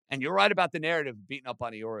 And you're right about the narrative of beating up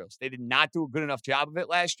on the Orioles. They did not do a good enough job of it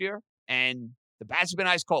last year, and the bats have been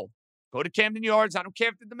ice cold. Go to Camden Yards. I don't care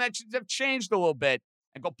if the dimensions have changed a little bit,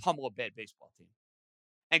 and go pummel a bad baseball team.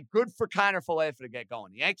 And good for Kiner Falefa to get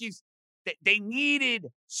going. The Yankees, they needed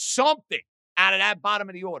something out of that bottom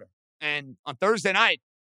of the order. And on Thursday night,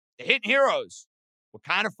 the hitting heroes were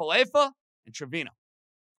Kiner Falefa and Trevino.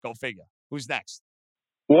 Go figure. Who's next?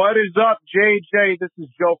 What is up, JJ? This is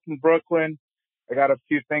Joe from Brooklyn. I got a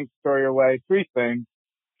few things to throw your way. 3 things.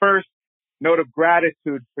 First, note of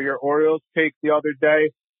gratitude for your Orioles take the other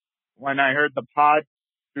day. When I heard the pod,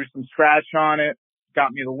 threw some scratch on it,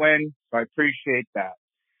 got me the win, so I appreciate that.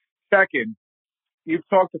 Second, you've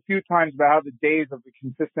talked a few times about how the days of the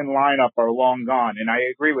consistent lineup are long gone, and I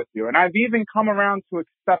agree with you. And I've even come around to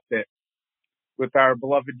accept it with our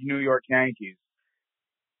beloved New York Yankees.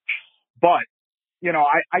 But, you know,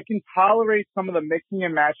 I can tolerate some of the mixing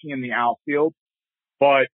and matching in the outfield,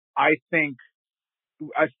 but I think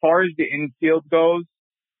as far as the infield goes,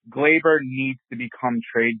 Gleyber needs to become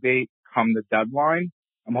trade bait come the deadline.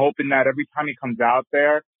 I'm hoping that every time he comes out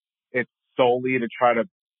there, it's solely to try to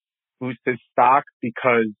boost his stock,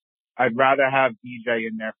 because I'd rather have DJ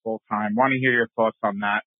in there full time. Want to hear your thoughts on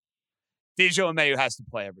that? DJ LeMahieu has to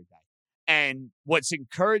play every day. And what's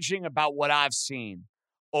encouraging about what I've seen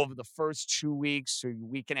over the first 2 weeks or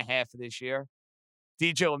week and a half of this year,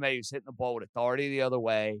 DJ LeMahieu's hitting the ball with authority the other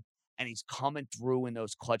way, and he's coming through in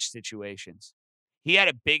those clutch situations. He had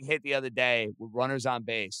a big hit the other day with runners on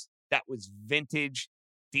base. That was vintage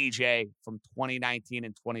DJ from 2019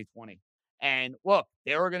 and 2020. And look,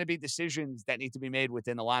 there are going to be decisions that need to be made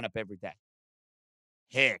within the lineup every day.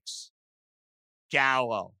 Hicks,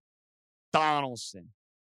 Gallo, Donaldson.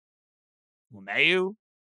 LeMahieu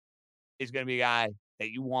is going to be a guy that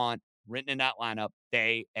you want written in that lineup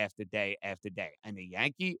day after day after day. And the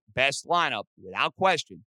Yankee best lineup, without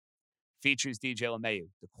question, features DJ LeMahieu.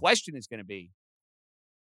 The question is going to be,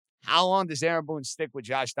 how long does Aaron Boone stick with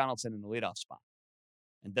Josh Donaldson in the leadoff spot?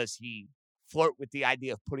 And does he flirt with the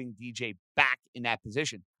idea of putting DJ back in that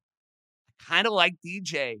position? I kind of like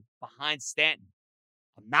DJ behind Stanton.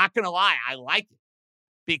 I'm not going to lie, I like it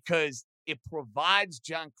because it provides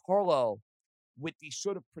Giancarlo with the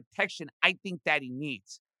sort of protection I think that he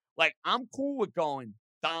needs. Like, I'm cool with going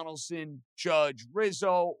Donaldson, Judge,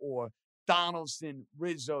 Rizzo, or Donaldson,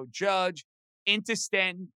 Rizzo, Judge, into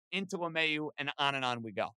Stanton, into LeMahieu, and on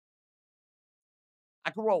we go.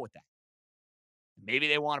 I can roll with that. Maybe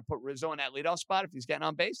they want to put Rizzo in that leadoff spot if he's getting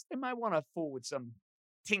on base. They might want to fool with some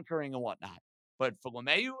tinkering and whatnot. But for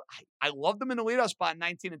LeMahieu, I love them in the leadoff spot in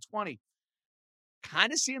 19 and 20.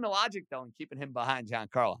 Kind of seeing the logic, though, in keeping him behind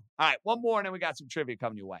Giancarlo. All right, one more, and then we got some trivia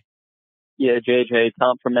coming your way. Yeah, JJ,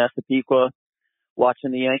 Tom from Massapequa,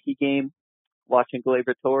 watching the Yankee game, watching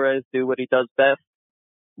Gleyber Torres do what he does best,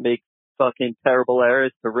 make fucking terrible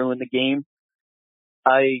errors to ruin the game.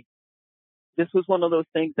 This was one of those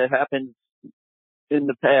things that happens in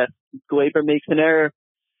the past. Gleyber makes an error,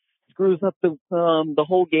 screws up the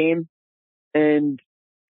whole game, and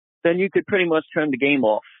then you could pretty much turn the game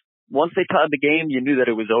off. Once they tied the game, you knew that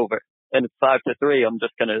it was over. And it's 5-3. I'm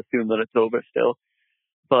just going to assume that it's over still.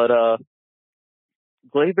 But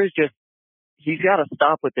Gleyber's he's got to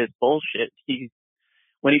stop with this bullshit.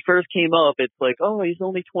 When he first came up, it's like, oh, he's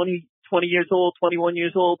only 20 years old, 21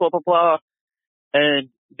 years old, blah, blah, blah. And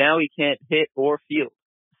now he can't hit or field.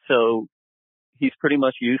 So he's pretty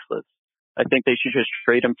much useless. I think they should just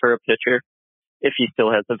trade him for a pitcher if he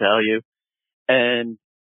still has the value. And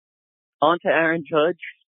on to Aaron Judge.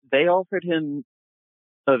 They offered him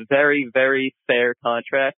a very, very fair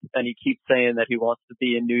contract, and he keeps saying that he wants to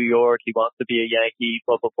be in New York, he wants to be a Yankee,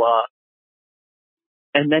 blah, blah, blah.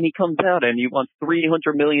 And then he comes out and he wants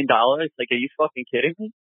 $300 million. Like, are you fucking kidding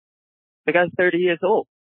me? The guy's 30 years old.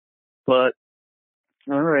 But,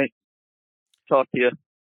 all right. Talk to you.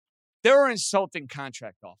 There are insulting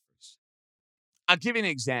contract offers. I'll give you an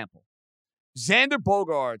example. Xander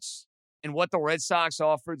Bogaerts and what the Red Sox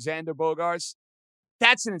offered Xander Bogaerts,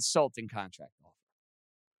 that's an insulting contract offer.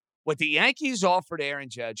 What the Yankees offered Aaron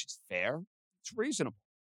Judge is fair. It's reasonable.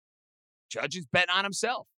 Judge is betting on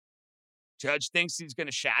himself. Judge thinks he's going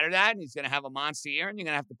to shatter that and he's going to have a monster year and you're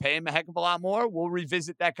going to have to pay him a heck of a lot more. We'll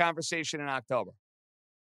revisit that conversation in October.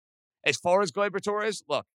 As far as Gleyber Torres,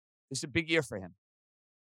 look, this is a big year for him.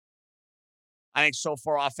 I think so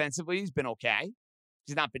far offensively, he's been okay.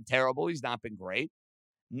 He's not been terrible. He's not been great.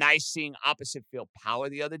 Nice seeing opposite field power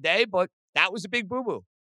the other day, but that was a big boo-boo.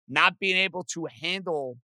 Not being able to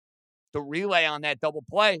handle the relay on that double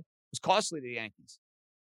play was costly to the Yankees.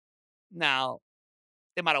 Now,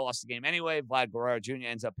 they might have lost the game anyway. Vlad Guerrero Jr.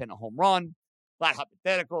 ends up hitting a home run. A lot of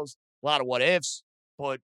hypotheticals, a lot of what-ifs.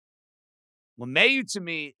 But LeMahieu, to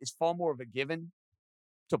me, is far more of a given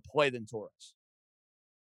to play than Torres.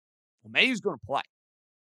 LeMahieu's going to play.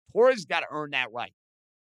 Torres has got to earn that right.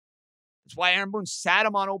 That's why Aaron Boone sat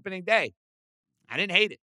him on opening day. I didn't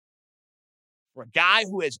hate it. For a guy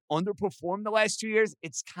who has underperformed the last 2 years,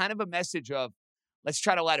 it's kind of a message of, let's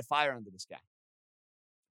try to light a fire under this guy.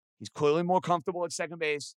 He's clearly more comfortable at second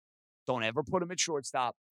base. Don't ever put him at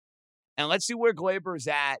shortstop. And let's see where Gleyber is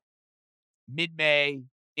at mid-May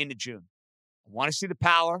into June. I want to see the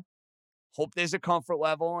power. Hope there's a comfort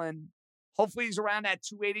level, and hopefully he's around that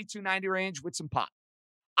 280, 290 range with some pop.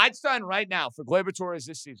 I'd sign right now for Gleyber Torres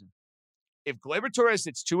this season. If Gleyber Torres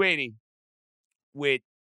hits 280 with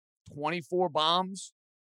 24 bombs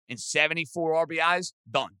and 74 RBIs,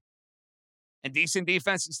 done. And decent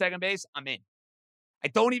defense at second base, I'm in. I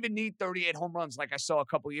don't even need 38 home runs like I saw a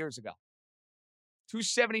couple years ago.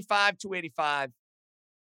 275, 285,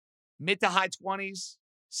 mid to high 20s,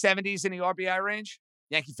 70s in the RBI range.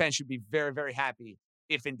 Yankee fans should be very, very happy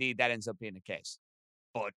if indeed that ends up being the case.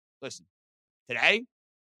 But listen, today,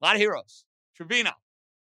 a lot of heroes. Trevino,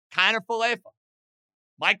 Kiner Falefa,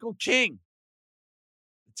 Michael King.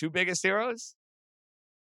 The two biggest heroes,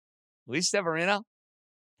 Luis Severino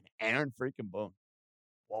and Aaron freaking Boone.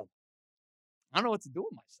 Whoa. I don't know what to do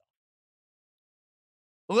with myself.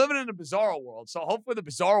 We're living in a bizarro world, so hopefully the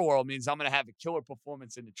bizarro world means I'm going to have a killer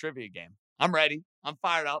performance in the trivia game. I'm ready. I'm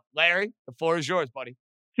fired up. Larry, the floor is yours, buddy.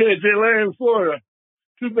 JJ, Larry in Florida.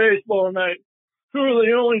 2 baseball night. Who are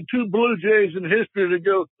the only 2 Blue Jays in history to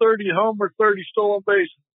go 30 home or 30 stolen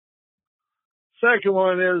bases? Second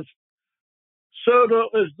one is Soto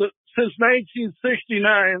since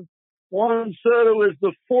 1969, Juan Soto is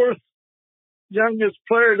the 4th youngest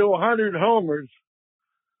player to 100 homers.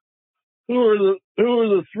 Who are the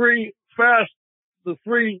three fastest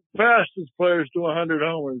players to 100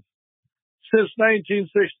 homers since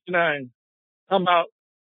 1969? I'm out.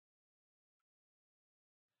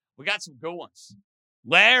 We got some good ones.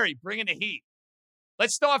 Larry, bringing the heat.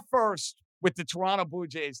 Let's start first with the Toronto Blue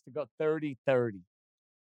Jays to go 30-30.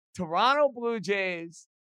 Toronto Blue Jays,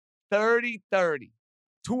 30-30.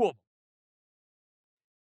 2 of them.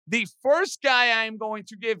 The first guy I am going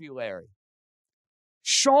to give you, Larry,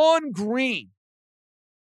 Shawn Green.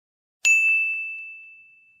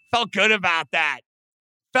 Felt good about that.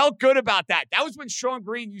 That was when Shawn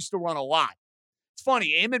Green used to run a lot. It's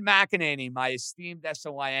funny, Eamon McEnany, my esteemed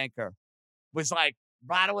SOY anchor, was like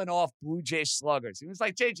rattling off Blue Jay sluggers. He was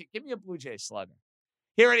like, JJ, give me a Blue Jay slugger.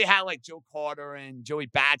 He already had like Joe Carter and Joey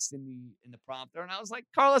Bats in the prompter. And I was like,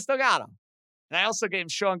 Carlos Delgado. And I also gave him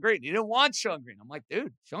Shawn Green. He didn't want Shawn Green. I'm like,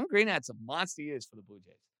 dude, Shawn Green had some monster years for the Blue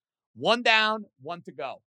Jays. 1 down, 1 to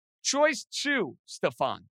go. Choice 2,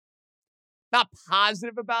 Stefan. Not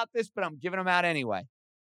positive about this, but I'm giving him out anyway.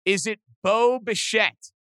 Is it Bo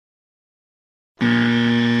Bichette?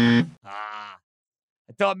 I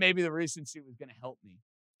thought maybe the recency was going to help me.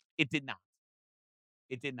 It did not.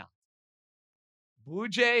 Blue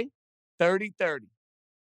Jay, 30-30. I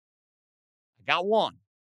got one.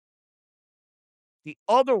 The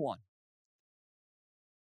other one.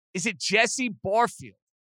 Is it Jesse Barfield?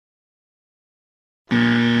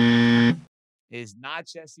 It is not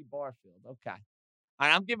Jesse Barfield. Okay. All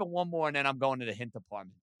right, I'm giving one more, and then I'm going to the hint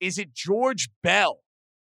department. Is it George Bell?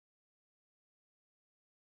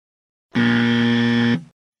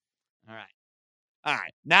 All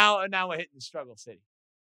right. Now we're hitting the struggle city.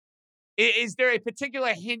 Is there a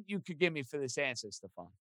particular hint you could give me for this answer, Stefan?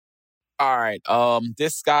 All right.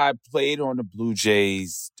 This guy played on the Blue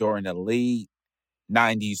Jays during the late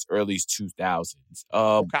 90s, early 2000s.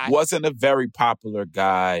 Okay. Wasn't a very popular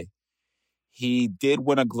guy. He did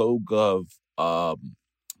win a Gold Glove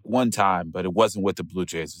one time, but it wasn't with the Blue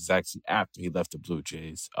Jays. It was actually after he left the Blue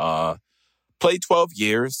Jays. Played 12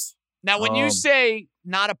 years. Now, when you say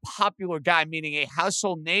not a popular guy, meaning a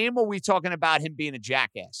household name, or are we talking about him being a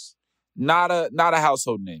jackass? Not a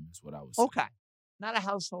household name is what I was saying. Okay. Not a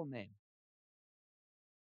household name.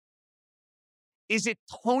 Is it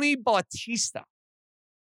Tony Bautista?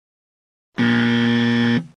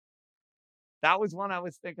 That was one I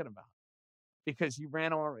was thinking about because he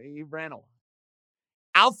ran a lot.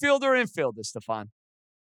 Outfielder or infielder, Stefan?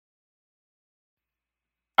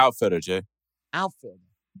 Outfielder, Jay. Outfielder.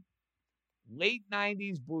 Late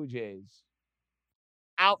 90s Blue Jays.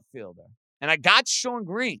 Outfielder. And I got Shawn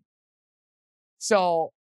Green.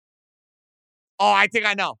 So, I think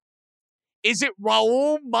I know. Is it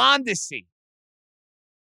Raul Mondesi?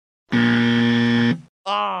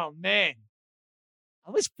 Oh, man.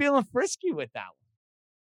 I was feeling frisky with that one.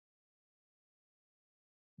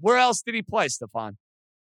 Where else did he play, Stefan?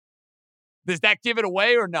 Does that give it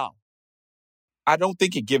away or no? I don't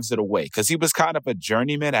think it gives it away because he was kind of a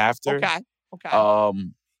journeyman after. Okay.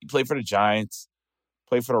 He played for the Giants,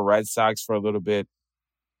 played for the Red Sox for a little bit,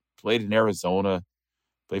 played in Arizona,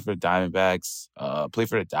 played for the Diamondbacks, played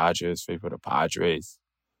for the Dodgers, played for the Padres,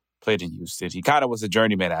 played in Houston. He kind of was a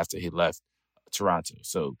journeyman after he left Toronto,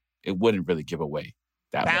 so it wouldn't really give away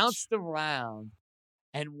that much. Bounced around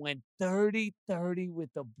and went 30-30 with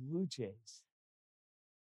the Blue Jays.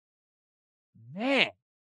 Man.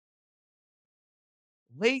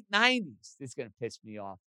 Late 90s. This is going to piss me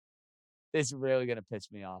off. This is really going to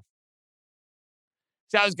piss me off.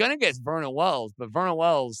 See, I was going to guess Vernon Wells, but Vernon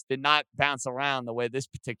Wells did not bounce around the way this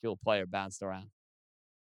particular player bounced around.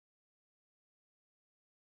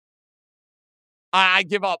 I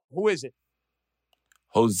give up. Who is it?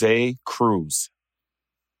 Jose Cruz.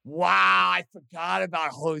 Wow, I forgot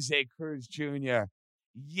about Jose Cruz Jr.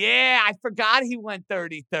 Yeah, I forgot he went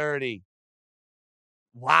 30-30.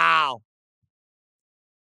 Wow.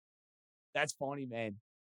 That's funny, man.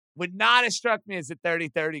 Would not have struck me as a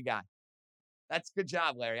 30-30 guy. That's good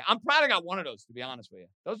job, Larry. I'm proud I got one of those, to be honest with you.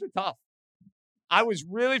 Those are tough. I was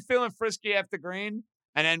really feeling frisky after green,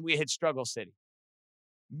 and then we hit Struggle City.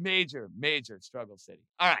 Major Struggle City.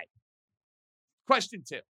 All right. Question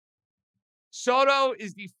 2. Soto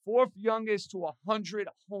is the 4th youngest to 100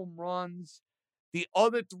 home runs. The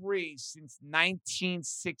other 3 since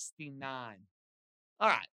 1969. All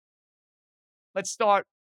right. Let's start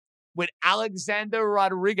with Alexander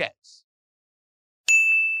Rodriguez.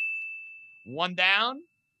 1 down,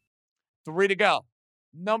 3 to go.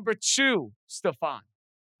 Number 2, Stefan.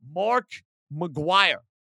 Mark McGwire.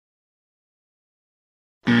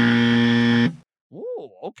 Ooh,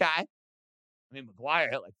 okay. I mean, McGwire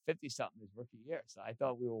hit like 50-something his rookie year, so I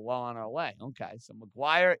thought we were well on our way. Okay, so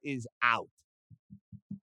McGwire is out.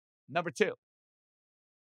 Number 2,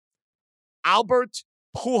 Albert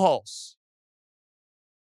Pujols.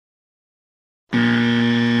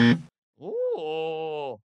 Ooh.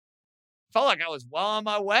 Felt like I was well on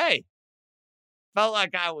my way.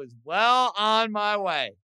 100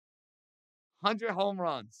 home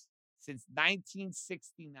runs since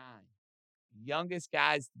 1969. Youngest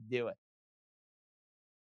guys to do it.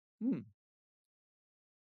 We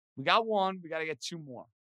got 1. We got to get 2 more.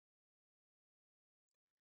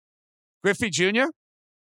 Griffey Jr.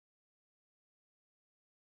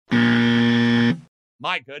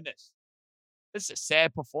 My goodness. This is a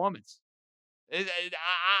sad performance.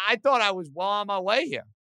 I thought I was well on my way here.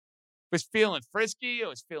 Was feeling frisky. I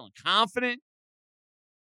was feeling confident.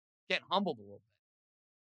 Getting humbled a little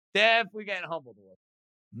bit. Definitely getting humbled a little bit.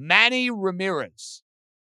 Manny Ramirez.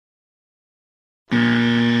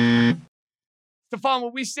 Stefan,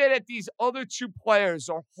 when we say that these other 2 players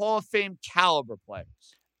are Hall of Fame caliber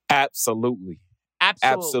players. Absolutely.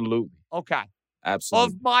 Okay.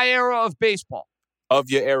 Absolutely. Of my era of baseball. Of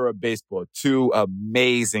your era of baseball. 2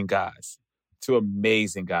 amazing guys.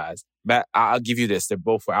 Matt, I'll give you this. They're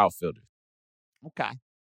both for outfielders. Okay.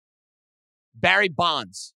 Barry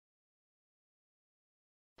Bonds.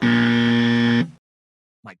 My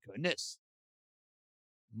goodness.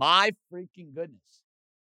 My freaking goodness.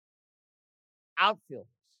 Outfielders.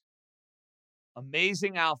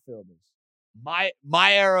 Amazing outfielders. My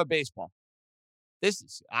era of baseball. This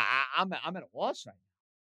is, I'm at a loss right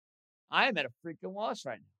now. I am at a freaking loss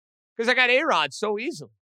right now. Because I got A-Rod so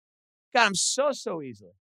easily. Got him so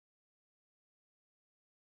easily.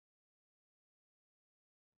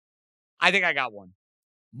 I think I got one.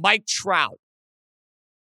 Mike Trout.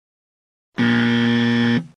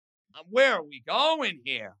 Where are we going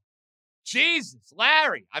here? Jesus,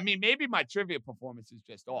 Larry. I mean, maybe my trivia performance is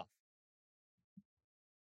just off.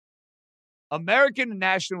 American and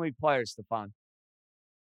National League players, Stefan.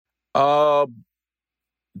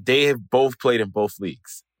 They have both played in both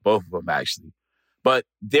leagues. Both of them, actually. But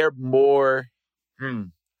they're more... All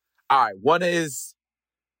right, one is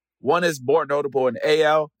more notable in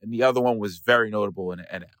AL, and the other one was very notable in the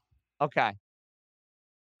NL. Okay.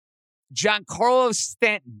 Giancarlo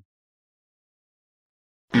Stanton.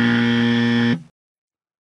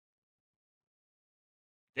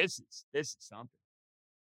 This is something.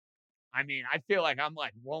 I mean, I feel like I'm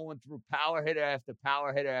like rolling through power hitter after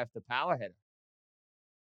power hitter after power hitter.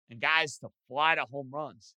 And guys to fly to home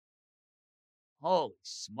runs. Holy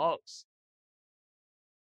smokes.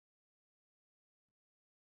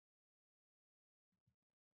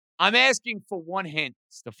 I'm asking for one hint,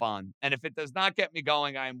 Stefan. And if it does not get me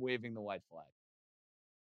going, I am waving the white flag.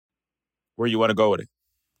 Where you want to go with it?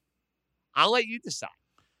 I'll let you decide.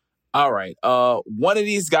 All right. One of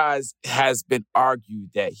these guys has been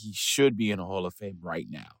argued that he should be in the Hall of Fame right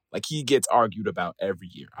now. Like, he gets argued about every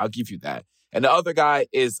year. I'll give you that. And the other guy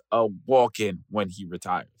is a walk-in when he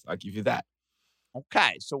retires. I'll give you that.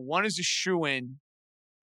 Okay. So one is a shoo-in.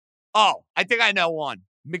 Oh, I think I know one.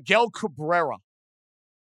 Miguel Cabrera.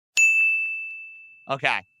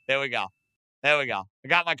 Okay. There we go. I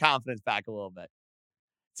got my confidence back a little bit.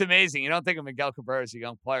 It's amazing. You don't think of Miguel Cabrera as a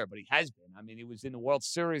young player, but he has been. I mean, he was in the World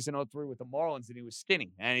Series in 2003 with the Marlins, and he was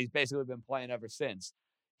skinny, and he's basically been playing ever since.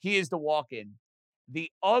 He is the walk-in.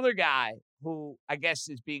 The other guy who I guess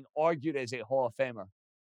is being argued as a Hall of Famer,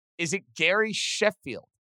 is it Gary Sheffield?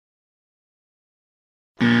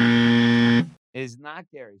 It is not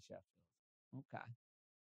Gary Sheffield. Okay.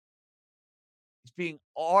 He's being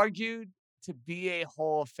argued to be a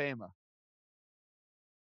Hall of Famer.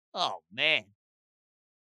 Oh, man.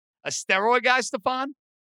 A steroid guy, Stefan?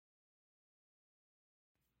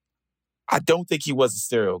 I don't think he was a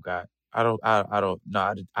steroid guy. I don't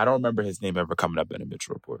remember his name ever coming up in a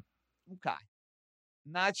Mitchell report. Okay.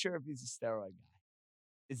 Not sure if he's a steroid guy.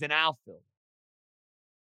 Is an outfielder.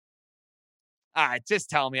 All right, just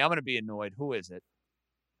tell me. I'm going to be annoyed. Who is it?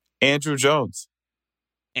 Andrew Jones.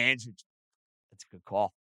 Andrew. That's a good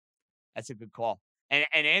call. That's a good call. And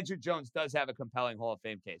Andrew Jones does have a compelling Hall of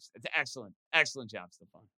Fame case. It's excellent. Excellent job,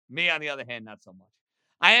 Stefan. Me, on the other hand, not so much.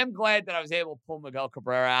 I am glad that I was able to pull Miguel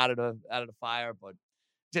Cabrera out of the fire, but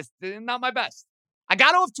just not my best. I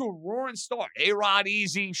got off to a roaring start. A-Rod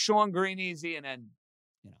easy, Sean Green easy, and then,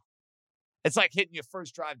 it's like hitting your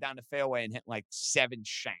first drive down the fairway and hitting like 7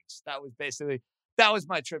 shanks. That was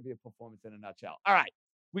my trivia performance in a nutshell. All right,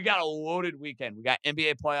 we got a loaded weekend. We got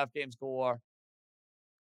NBA playoff games galore.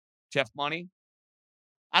 Jeff Money.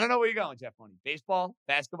 I don't know where you're going, Jeff Money. Baseball,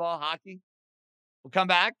 basketball, hockey. We'll come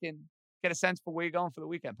back and get a sense for where you're going for the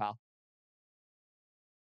weekend, pal.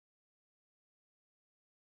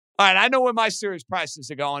 All right, I know where my serious prices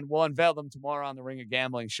are going. We'll unveil them tomorrow on the Ringer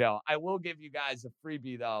Gambling Show. I will give you guys a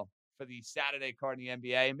freebie, though, for the Saturday card in the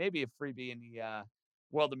NBA, and maybe a freebie in the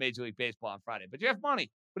World of Major League Baseball on Friday. But Jeff Money,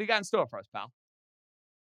 what do you got in store for us, pal?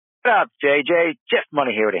 What up, JJ? Jeff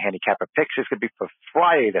Money here with a handicapper picks. This could be for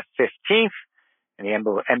Friday the 15th. In the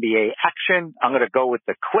NBA action, I'm going to go with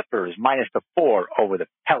the Clippers minus the 4 over the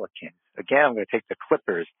Pelicans. Again, I'm going to take the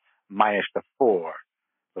Clippers minus the 4.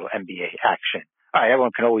 Little NBA action. All right,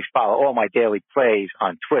 everyone can always follow all my daily plays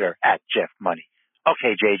on Twitter at Jeff Money.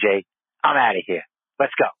 Okay, JJ, I'm out of here.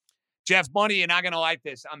 Let's go. Jeff Money, you're not going to like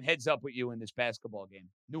this. I'm heads up with you in this basketball game.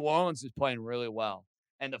 New Orleans is playing really well.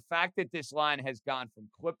 And the fact that this line has gone from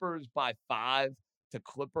Clippers by 5 to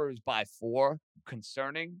Clippers by 4,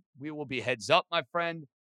 concerning. We will be heads up, my friend.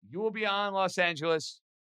 You will be on Los Angeles.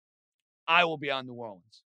 I will be on New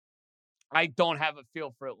Orleans. I don't have a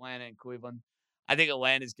feel for Atlanta and Cleveland. I think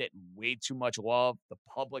Atlanta's getting way too much love. The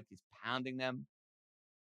public is pounding them.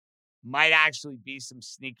 Might actually be some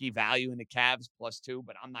sneaky value in the Cavs +2,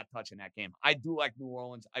 but I'm not touching that game. I do like New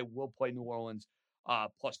Orleans. I will play New Orleans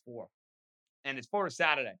 +4. And as far as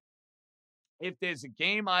Saturday, if there's a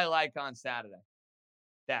game I like on Saturday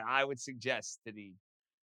that I would suggest to the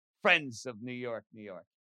friends of New York,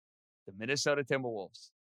 the Minnesota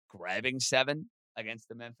Timberwolves grabbing 7 against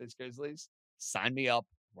the Memphis Grizzlies, sign me up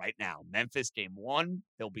right now. Memphis game 1,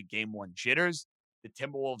 there'll be game 1 jitters. The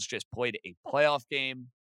Timberwolves just played a playoff game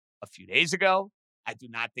a few days ago. I do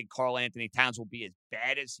not think Karl Anthony Towns will be as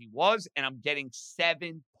bad as he was, and I'm getting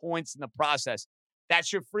 7 points in the process.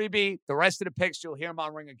 That's your freebie. The rest of the picks, you'll hear them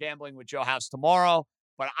on Ringer Gambling with Joe House tomorrow,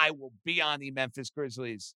 but I will be on the Memphis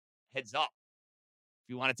Grizzlies. Heads up. If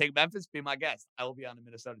you want to take Memphis, be my guest. I will be on the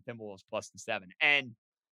Minnesota Timberwolves +7. And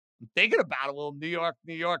I'm thinking about a little New York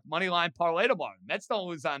money line parlay tomorrow. Mets don't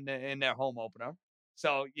lose in their home opener.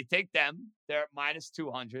 So you take them. They're at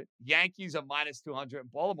 -200. Yankees are -200 in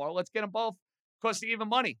Baltimore. Let's get them both. Cost even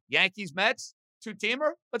money. Yankees, Mets,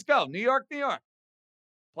 2-teamer. Let's go. New York.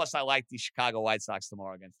 Plus, I like the Chicago White Sox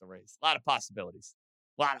tomorrow against the Rays. A lot of possibilities.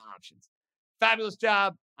 A lot of options. Fabulous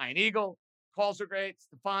job. Iron Eagle. Calls are great.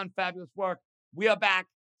 Stefan, fabulous work. We are back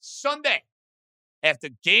Sunday after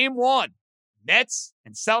game 1. Nets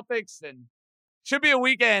and Celtics. And should be a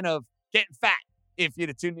weekend of getting fat if you're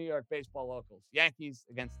the 2 New York baseball locals. Yankees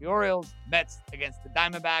against the Orioles. Mets against the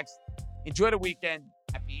Diamondbacks. Enjoy the weekend.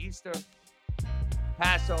 Happy Easter.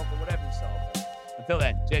 Passover, whatever you celebrate. Until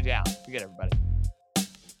then, JJ out. Forget everybody.